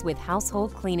objects with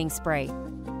household cleaning spray.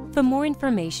 For more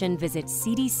information, visit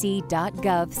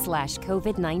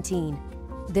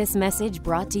cdc.gov/COVID-19. This message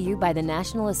brought to you by the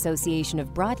National Association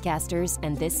of Broadcasters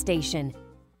and this station.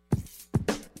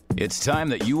 It's time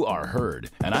that you are heard,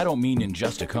 and I don't mean in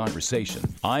just a conversation.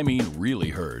 I mean really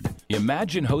heard.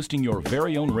 Imagine hosting your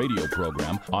very own radio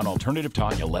program on Alternative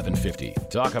Talk 1150.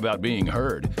 Talk about being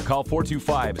heard. Call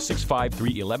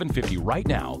 425-653-1150 right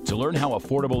now to learn how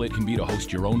affordable it can be to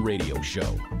host your own radio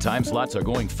show. Time slots are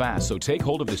going fast, so take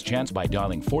hold of this chance by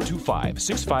dialing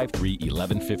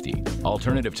 425-653-1150.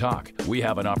 Alternative Talk. We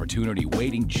have an opportunity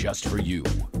waiting just for you.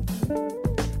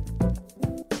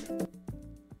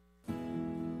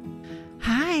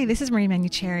 Hi, this is Marie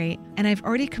Manucherry, and I've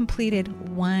already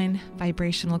completed one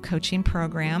vibrational coaching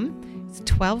program. It's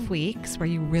 12 weeks where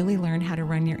you really learn how to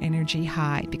run your energy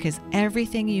high, because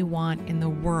everything you want in the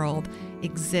world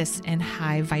exists in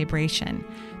high vibration.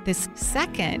 This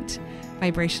second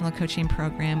vibrational coaching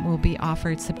program will be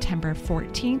offered September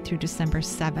 14th through December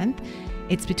 7th.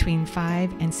 It's between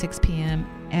 5 and 6 p.m.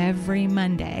 every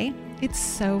Monday. It's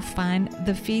so fun.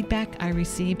 The feedback I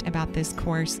received about this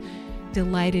course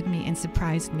delighted me and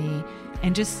surprised me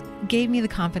and just gave me the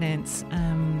confidence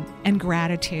and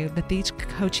gratitude that these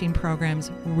coaching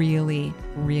programs really,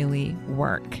 really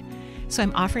work. So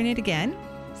I'm offering it again,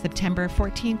 September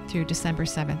 14th through December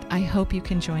 7th. I hope you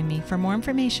can join me. For more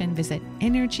information, visit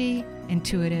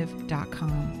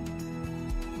energyintuitive.com.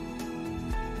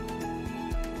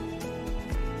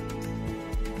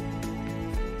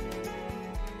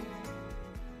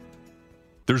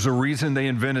 There's a reason they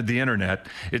invented the internet.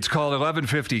 It's called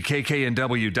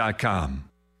 1150kknw.com.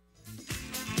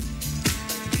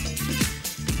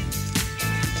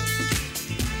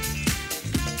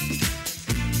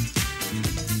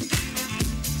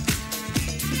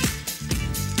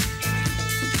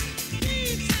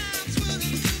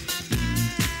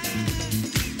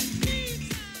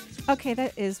 Okay,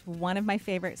 that is one of my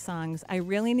favorite songs. I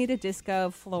really need a disco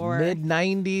floor.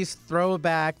 Mid-90s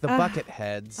throwback, the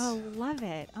Bucketheads. Oh, love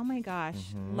it. Oh, my gosh.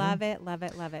 Love it, love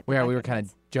it, love it. We were kind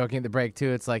of joking at the break,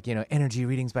 too. It's like, energy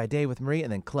readings by day with Marie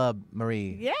and then club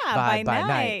Marie by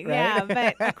night. Right? Yeah,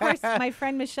 but of course, my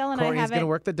friend Michelle and Courtney's I haven't. going to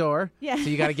work the door. Yeah. So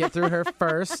you got to get through her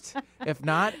first. If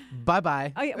not,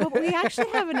 bye-bye. Oh, yeah. Well, we actually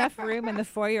have enough room in the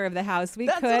foyer of the house. We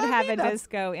could have a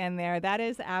disco in there. That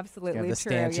is absolutely the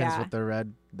true. stanchions with the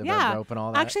red red rope and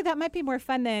all that. Actually, that might be more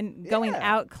fun than going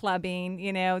out clubbing,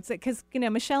 It's because,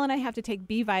 Michelle and I have to take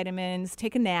B vitamins,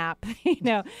 take a nap,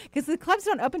 because the clubs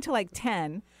don't open till like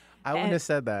 10. I wouldn't have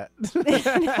said that.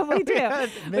 No, we do.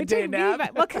 Midday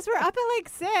nap? Well, because we're up at like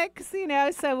 6,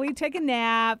 so we take a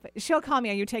nap. She'll call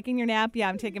me, are you taking your nap? Yeah,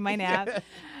 I'm taking my nap.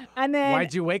 And then,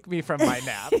 why'd you wake me from my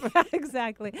nap? Yeah,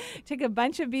 exactly. Take a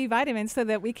bunch of B vitamins so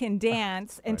that we can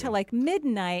dance until like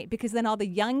midnight, because then all the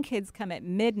young kids come at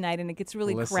midnight and it gets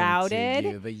really crowded.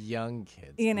 To you, the young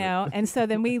kids. And so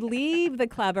then we leave the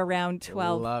club around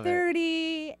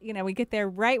 12:30. We get there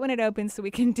right when it opens so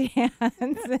we can dance.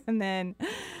 And then,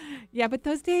 but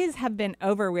those days have been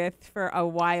over with for a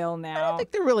while now. I don't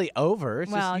think they're really over.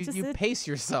 It's well, just you pace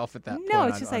yourself at that point. No,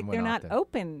 it's just like they're not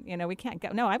open. We can't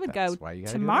go. No, I would go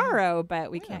tomorrow,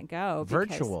 but we can't go.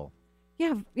 Virtual.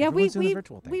 Yeah, we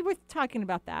were talking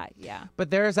about that, yeah.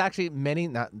 But there's actually many,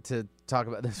 not to talk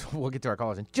about this, we'll get to our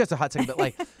callers in just a hot second, but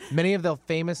like many of the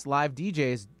famous live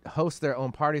DJs host their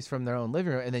own parties from their own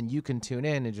living room, and then you can tune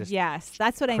in and just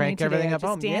that's what I need to everything do. Up just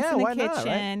home. Dance in the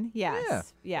kitchen. Right?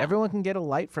 Yes. Yeah. Everyone can get a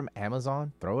light from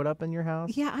Amazon, throw it up in your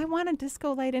house. Yeah, I want a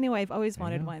disco light anyway. I've always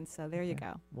wanted one, so there you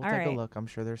go. We'll take a look. I'm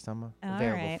sure there's some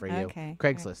available for you. Okay.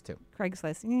 Craigslist too.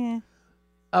 Craigslist, yeah.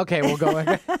 Okay, we'll go.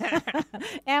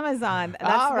 Amazon.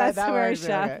 That's where I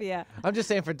shop. Okay. Yeah. I'm just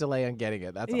saying for delay on getting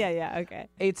it. That's all. Yeah. Okay.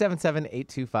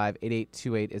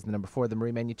 877-825-8828 is the number for the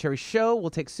Marie Manucherry Show. We'll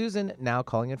take Susan now,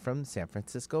 calling in from San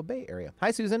Francisco Bay Area.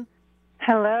 Hi, Susan.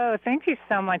 Hello. Thank you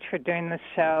so much for doing this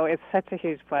show. It's such a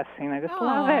huge blessing. I just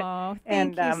love it.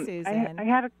 Thank you, Susan. I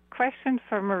had a question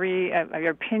for Marie, your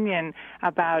opinion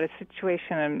about a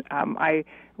situation.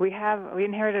 We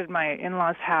inherited my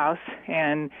in-laws' house,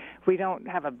 and we don't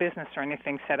have a business or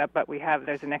anything set up, but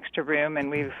there's an extra room,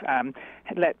 and we've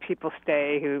let people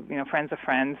stay who, friends of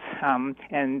friends,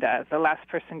 and the last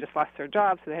person just lost their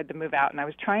job, so they had to move out, and I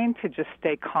was trying to just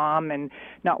stay calm and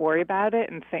not worry about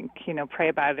it and think, pray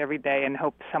about it every day and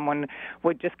hope someone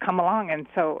would just come along. And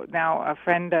so now a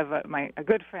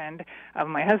good friend of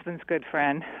my husband's good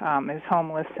friend is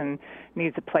homeless and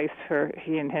needs a place for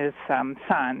he and his son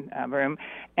room.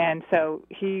 And so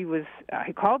he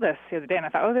called us the other day, and I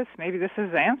thought, maybe this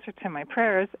is the answer to my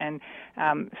prayers. And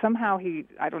somehow the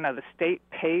state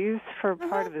pays for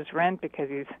part of his rent because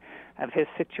of his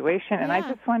situation. And I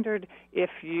just wondered if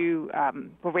you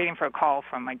were waiting for a call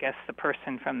from, I guess, the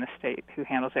person from the state who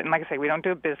handles it. And like I say, we don't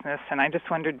do a business, and I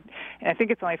just wondered, and I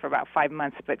think it's only for about 5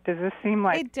 months, but does this seem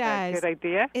like a good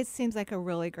idea? It seems like a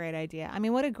really great idea. I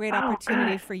mean, what a great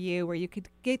opportunity for you where you could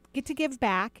get to give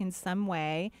back in some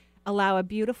way. allow a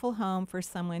beautiful home for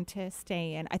someone to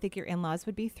stay in. I think your in-laws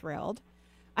would be thrilled.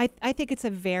 I think it's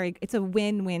a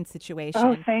win-win situation.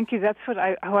 Oh, thank you. That's what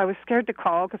I was scared to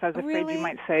call because I was afraid you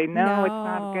might say, no, it's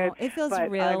not good. It feels but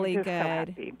really I'm just good. So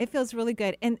happy. It feels really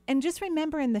good. And just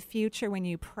remember in the future when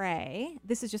you pray,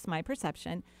 this is just my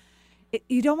perception,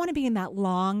 you don't want to be in that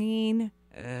longing,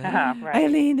 right.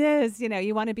 Eileen is,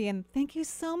 you want to be in, thank you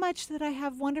so much that I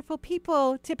have wonderful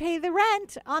people to pay the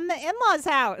rent on the in-laws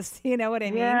house. You know what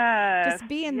I mean? Yes. Just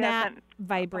be in that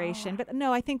vibration. But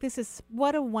no, I think this is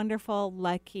what a wonderful,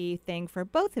 lucky thing for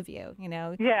both of you,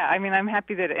 Yeah, I mean, I'm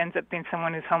happy that it ends up being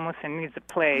someone who's homeless and needs a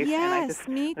place. Yes, and I just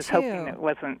me was too. hoping it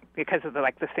wasn't because of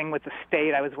the thing with the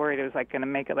state. I was worried it was going to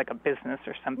make it like a business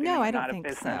or something. No, I don't not think a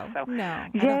business. so. No, I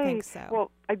Yay. don't think so.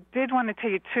 Well, I did want to tell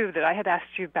you, too, that I had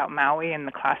asked you about Maui in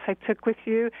the class I took with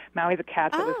you, Maui the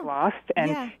cat that was lost.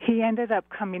 And he ended up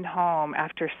coming home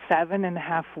after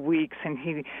 7.5 weeks, and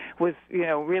he was,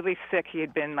 really sick. He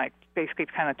had been, basically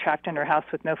kind of trapped in her house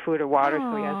with no food or water,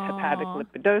 so he has hepatic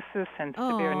lipidosis and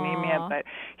severe anemia. But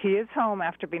he is home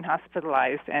after being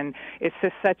hospitalized, and it's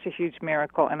just such a huge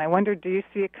miracle. And I wonder, do you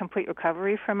see a complete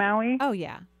recovery for Maui? Oh,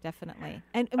 yeah, definitely.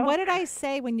 And what did I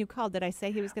say when you called? Did I say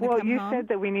he was going to come home? Well, you said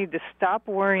that we need to stop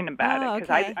worrying about it,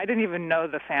 because I didn't even know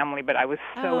the family, but I was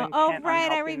so intent on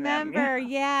right, I helping them. remember.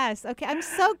 Yes. Okay,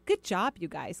 good job, you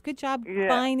guys. Good job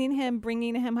finding him,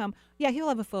 bringing him home. Yeah, he'll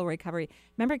have a full recovery.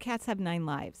 Remember, cats have 9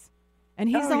 lives. And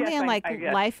he's only on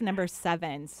life number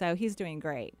 7, so he's doing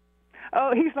great.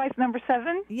 Oh, he's life number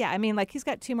 7? Yeah, I mean, he's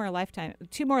got 2 more lives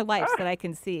that I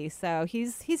can see. So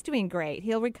he's doing great.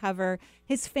 He'll recover.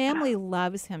 His family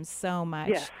loves him so much.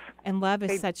 Yes. And love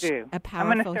is such a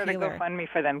powerful I'm going to start healer. a GoFundMe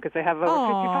for them because they have over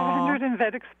 5,500 in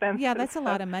vet expenses. Yeah, that's a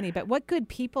lot of money. But what good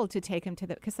people to take him to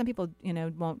because some people,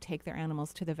 won't take their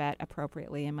animals to the vet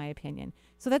appropriately, in my opinion.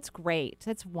 So that's great.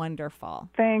 That's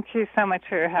wonderful. Thank you so much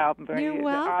for your help. You're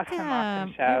welcome.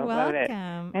 Awesome show. You're Love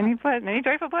welcome. it. Many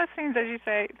joyful blessings, as you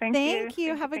say. Thank you. Thank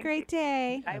you. Have a great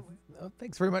day.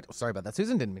 Thanks very much. Sorry about that,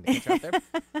 Susan. Didn't mean to cut you off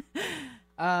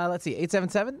there. Let's see.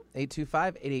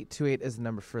 877-825-8828 is the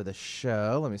number for the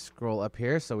show. Let me scroll up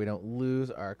here so we don't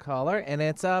lose our caller. And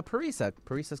it's Parisa.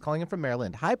 Parisa's calling in from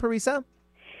Maryland. Hi, Parisa.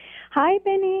 Hi,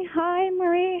 Benny. Hi,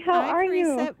 Marie. How are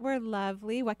Parisa. you? We're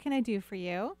lovely. What can I do for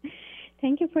you?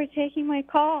 Thank you for taking my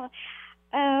call.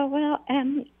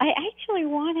 I actually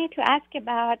wanted to ask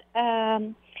about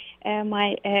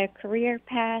my career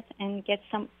path and get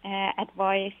some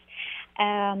advice.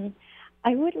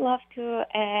 I would love to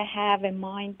have a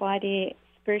mind-body,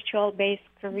 spiritual-based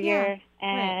career.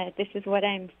 Yeah, right. This is what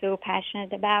I'm so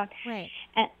passionate about. Right.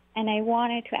 And I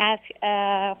wanted to ask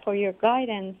for your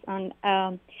guidance on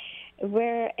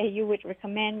where you would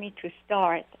recommend me to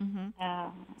start,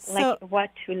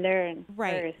 what to learn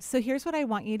first. So here's what I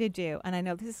want you to do, and I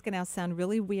know this is going to sound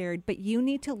really weird, but you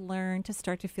need to learn to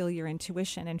start to feel your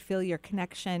intuition and feel your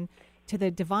connection to the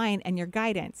divine and your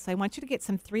guidance. So I want you to get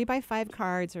some 3x5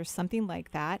 cards or something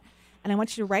like that, and I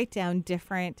want you to write down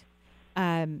different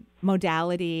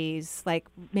modalities. Like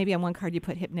maybe on one card you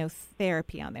put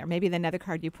hypnotherapy on there. Maybe another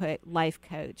card you put life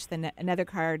coach. Then another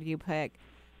card you put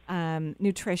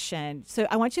nutrition. So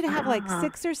I want you to have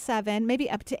 6 or 7, maybe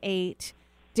up to 8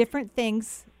 different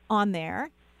things on there.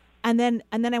 And then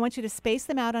I want you to space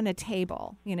them out on a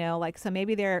table, so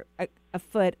maybe they're a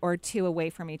foot or 2 away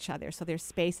from each other. So there's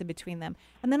space in between them.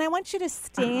 And then I want you to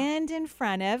stand in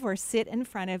front of or sit in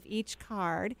front of each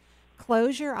card,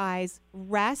 close your eyes,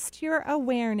 rest your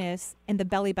awareness in the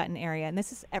belly button area. And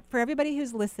this is for everybody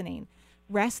who's listening.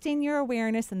 Resting your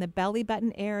awareness in the belly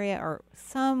button area or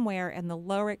somewhere in the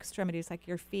lower extremities, like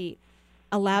your feet,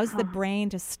 allows the brain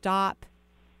to stop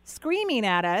screaming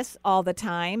at us all the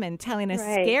time and telling us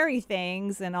scary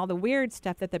things and all the weird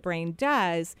stuff that the brain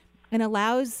does, and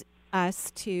allows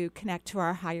us to connect to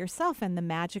our higher self and the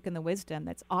magic and the wisdom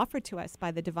that's offered to us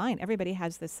by the divine. Everybody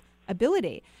has this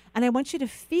ability. And I want you to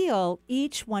feel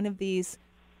each one of these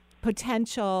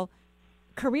potential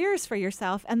careers for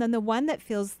yourself, and then the one that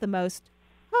feels the most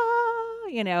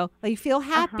you feel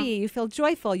happy, you feel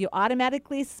joyful, you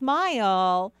automatically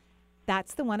smile.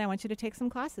 That's the one I want you to take some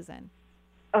classes in.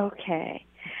 Okay.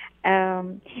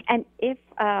 And if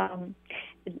a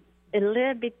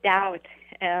little bit doubt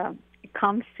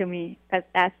comes to me, because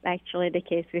that's actually the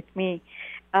case with me,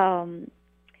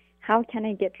 how can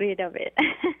I get rid of it?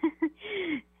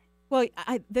 Well,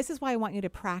 this is why I want you to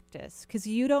practice, because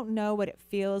you don't know what it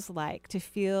feels like to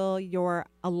feel your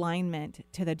alignment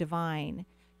to the divine.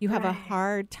 You have a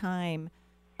hard time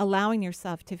allowing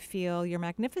yourself to feel your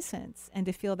magnificence and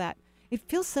to feel that. It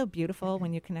feels so beautiful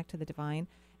when you connect to the divine.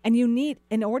 And you need,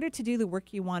 in order to do the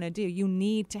work you want to do, you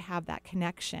need to have that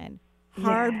connection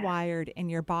hardwired in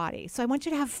your body. So I want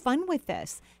you to have fun with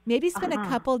this. Maybe spend a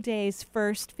couple days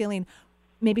first feeling,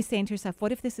 maybe saying to yourself,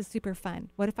 what if this is super fun?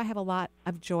 What if I have a lot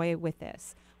of joy with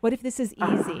this? What if this is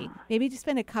easy? Maybe just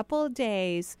spend a couple of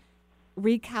days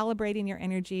recalibrating your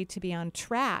energy to be on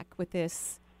track with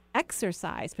this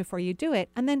exercise before you do it.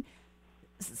 And then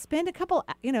spend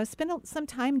some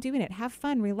time doing it. Have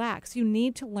fun, relax. You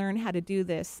need to learn how to do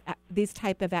these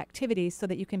type of activities so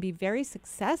that you can be very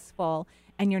successful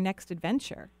in your next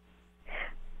adventure.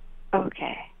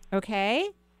 Okay. Okay?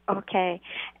 Okay.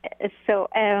 So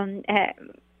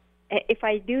if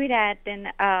I do that, then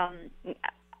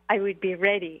I would be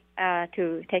ready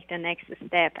to take the next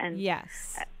step. And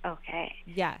yes. Okay.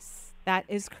 Yes, that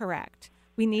is correct.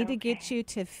 We need to get you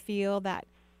to feel that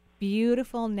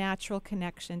beautiful natural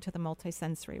connection to the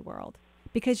multisensory world,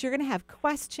 because you're going to have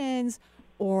questions,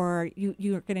 or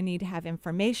you're going to need to have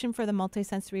information for the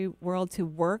multisensory world to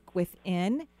work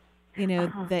within,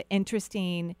 the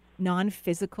interesting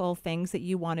non-physical things that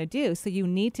you want to do. So you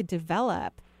need to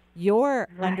develop your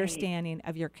understanding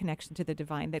of your connection to the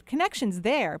divine. That connection's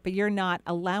there, but you're not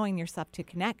allowing yourself to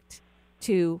connect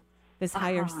to this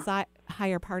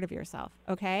higher part of yourself.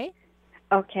 Okay?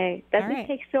 Okay. Does it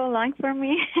take so long for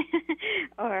me?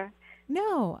 Or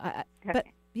no, but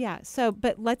yeah. So,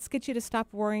 but let's get you to stop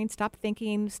worrying, stop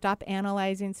thinking, stop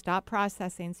analyzing, stop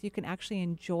processing, so you can actually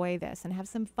enjoy this and have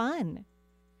some fun.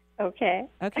 Okay.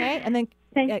 Okay, and then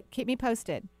keep me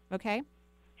posted. Okay.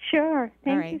 Sure.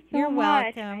 Thank you so You're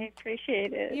much. welcome. I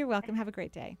appreciate it. You're welcome. Have a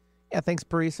great day. Yeah, thanks,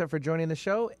 Parisa, for joining the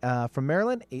show. From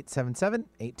Maryland,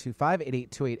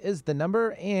 877-825-8828 is the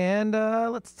number. And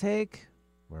let's take,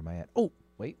 where am I at? Oh,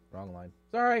 wait, wrong line.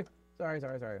 Sorry.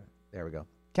 There we go.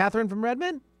 Catherine from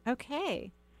Redmond?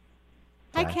 Okay.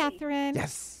 Hi, Catherine.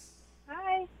 Yes.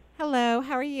 Hi. Hello.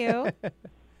 How are you?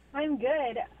 I'm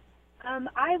good.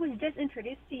 I was just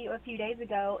introduced to you a few days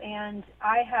ago, and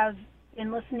I have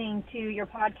been listening to your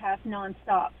podcast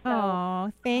nonstop. So,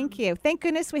 oh, thank you. Thank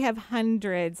goodness we have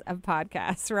hundreds of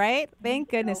podcasts, right? Thank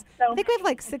goodness. So I think we have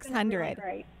like 600. really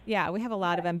great. Yeah, we have a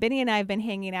lot of them. Benny and I have been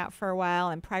hanging out for a while,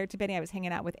 and prior to Benny, I was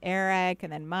hanging out with Eric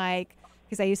and then Mike,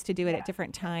 because I used to do it at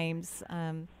different times.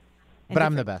 But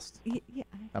I'm the best. Yeah,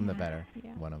 I'm the better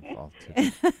one of all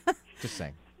two. Just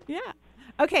saying. Yeah.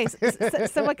 Okay,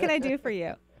 so what can I do for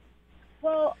you?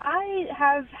 Well,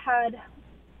 I've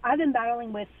been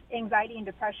battling with anxiety and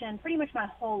depression pretty much my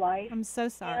whole life. I'm so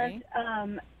sorry.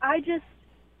 And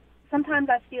sometimes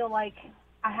I feel like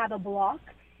I have a block,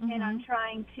 and I'm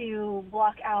trying to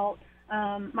block out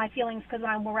my feelings, because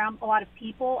when I'm around a lot of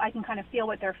people, I can kind of feel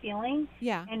what they're feeling.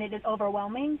 Yeah. And it is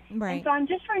overwhelming. Right. And so I'm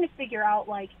just trying to figure out,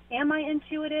 like, am I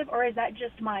intuitive, or is that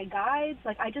just my guides?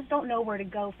 Like, I just don't know where to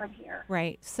go from here.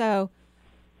 Right. So,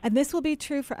 and this will be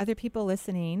true for other people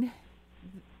listening.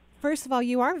 First of all,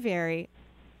 you are very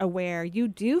aware. You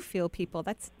do feel people.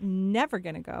 That's never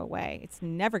going to go away. It's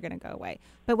never going to go away.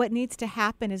 But what needs to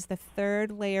happen is the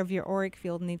third layer of your auric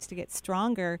field needs to get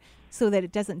stronger so that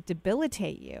it doesn't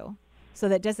debilitate you, so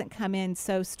that it doesn't come in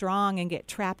so strong and get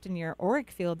trapped in your auric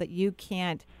field that you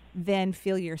can't then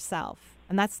feel yourself.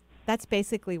 And that's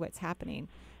basically what's happening.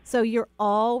 So you're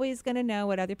always going to know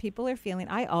what other people are feeling.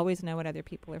 I always know what other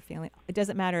people are feeling. It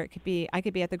doesn't matter. I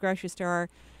could be at the grocery store.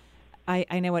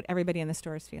 I know what everybody in the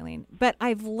store is feeling. But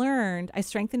I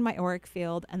strengthened my auric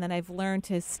field, and then I've learned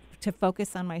to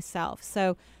focus on myself.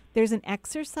 So there's an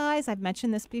exercise, I've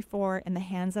mentioned this before, in The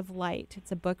Hands of Light.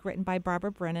 It's a book written by Barbara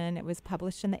Brennan. It was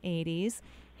published in the 80s.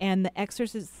 And the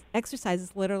exercise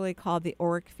is literally called the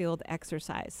auric field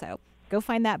exercise. So go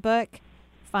find that book,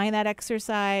 find that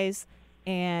exercise,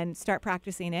 and start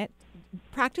practicing it.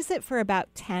 Practice it for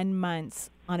about 10 months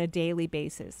on a daily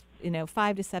basis,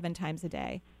 5 to 7 times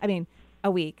a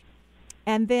week.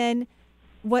 And then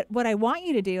what I want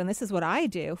you to do, and this is what I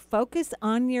do, focus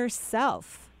on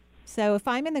yourself. So if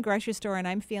I'm in the grocery store and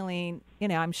I'm feeling,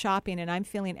 I'm shopping and I'm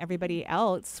feeling everybody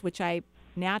else, which I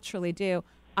naturally do,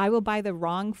 I will buy the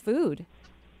wrong food.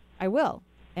 I will.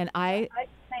 And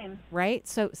same. Right?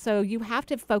 So you have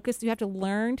to focus, you have to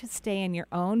learn to stay in your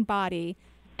own body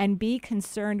and be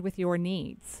concerned with your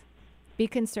needs. Be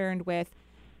concerned with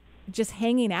just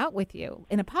hanging out with you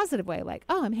in a positive way, like,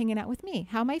 oh, I'm hanging out with me.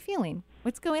 How am I feeling?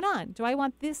 What's going on? Do I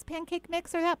want this pancake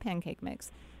mix or that pancake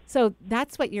mix? So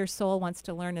that's what your soul wants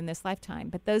to learn in this lifetime.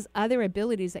 But those other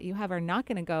abilities that you have are not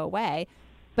going to go away,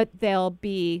 but they'll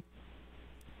be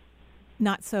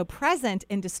not so present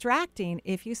and distracting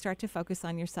if you start to focus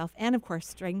on yourself and, of course,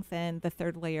 strengthen the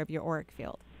third layer of your auric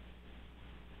field.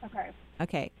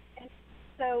 Okay. And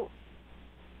so,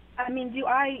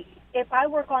 if I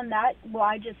work on that,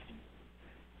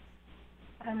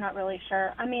 I'm not really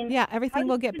sure. Yeah, everything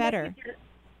will get better.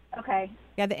 Okay.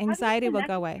 Yeah, the anxiety will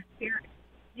go away. Do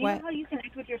you know how you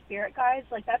connect with your spirit guides?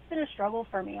 Like, that's been a struggle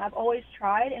for me. I've always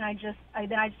tried, and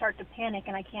then I start to panic,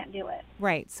 and I can't do it.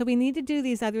 Right. So we need to do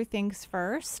these other things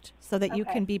first so that you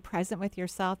Okay. can be present with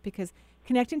yourself, because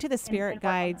connecting to the spirit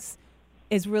guides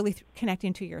is really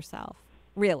connecting to yourself.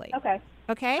 Really. Okay.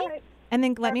 Okay? All right. And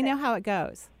then let me know how it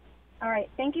goes. All right.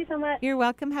 Thank you so much. You're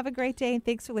welcome. Have a great day, and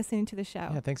thanks for listening to the show.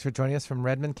 Yeah, thanks for joining us from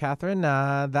Redmond, Catherine.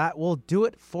 That will do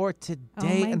it for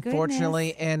today,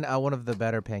 unfortunately. And one of the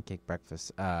better pancake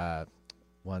breakfast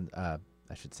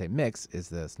mix is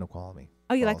the Snoqualmie.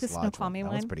 Oh, you like the Falls Lodge Snoqualmie one?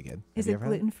 That one's pretty good. Is Have you it ever had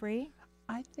gluten-free?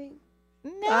 I think.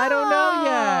 No. I don't know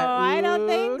yet. I don't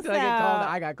think Did so.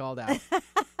 I got called out.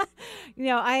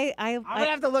 I'm gonna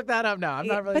have to look that up now. I'm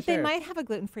not really but sure. they might have a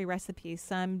gluten-free recipe.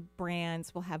 Some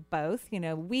brands will have both.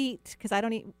 Wheat, because I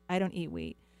don't eat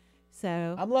wheat.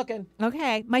 So I'm looking.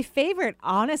 Okay, my favorite,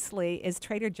 honestly, is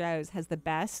Trader Joe's has the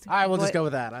best. All right, we'll just go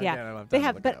with that. They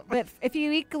have, but if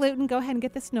you eat gluten, go ahead and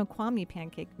get the Snoqualmie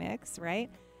pancake mix, right?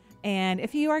 And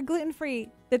if you are gluten-free,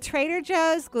 the Trader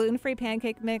Joe's gluten-free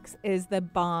pancake mix is the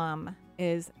bomb.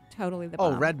 Is totally the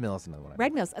bomb. Oh, Red Mill's another one.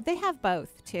 Red Mill's. They have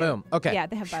both, too. Boom. Okay. Yeah,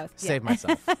 they have both. Save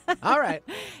myself. All right.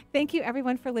 Thank you,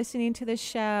 everyone, for listening to the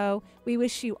show. We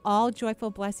wish you all joyful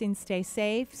blessings. Stay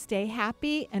safe, stay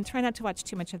happy, and try not to watch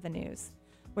too much of the news.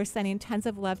 We're sending tons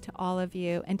of love to all of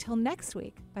you. Until next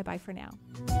week, bye-bye for now.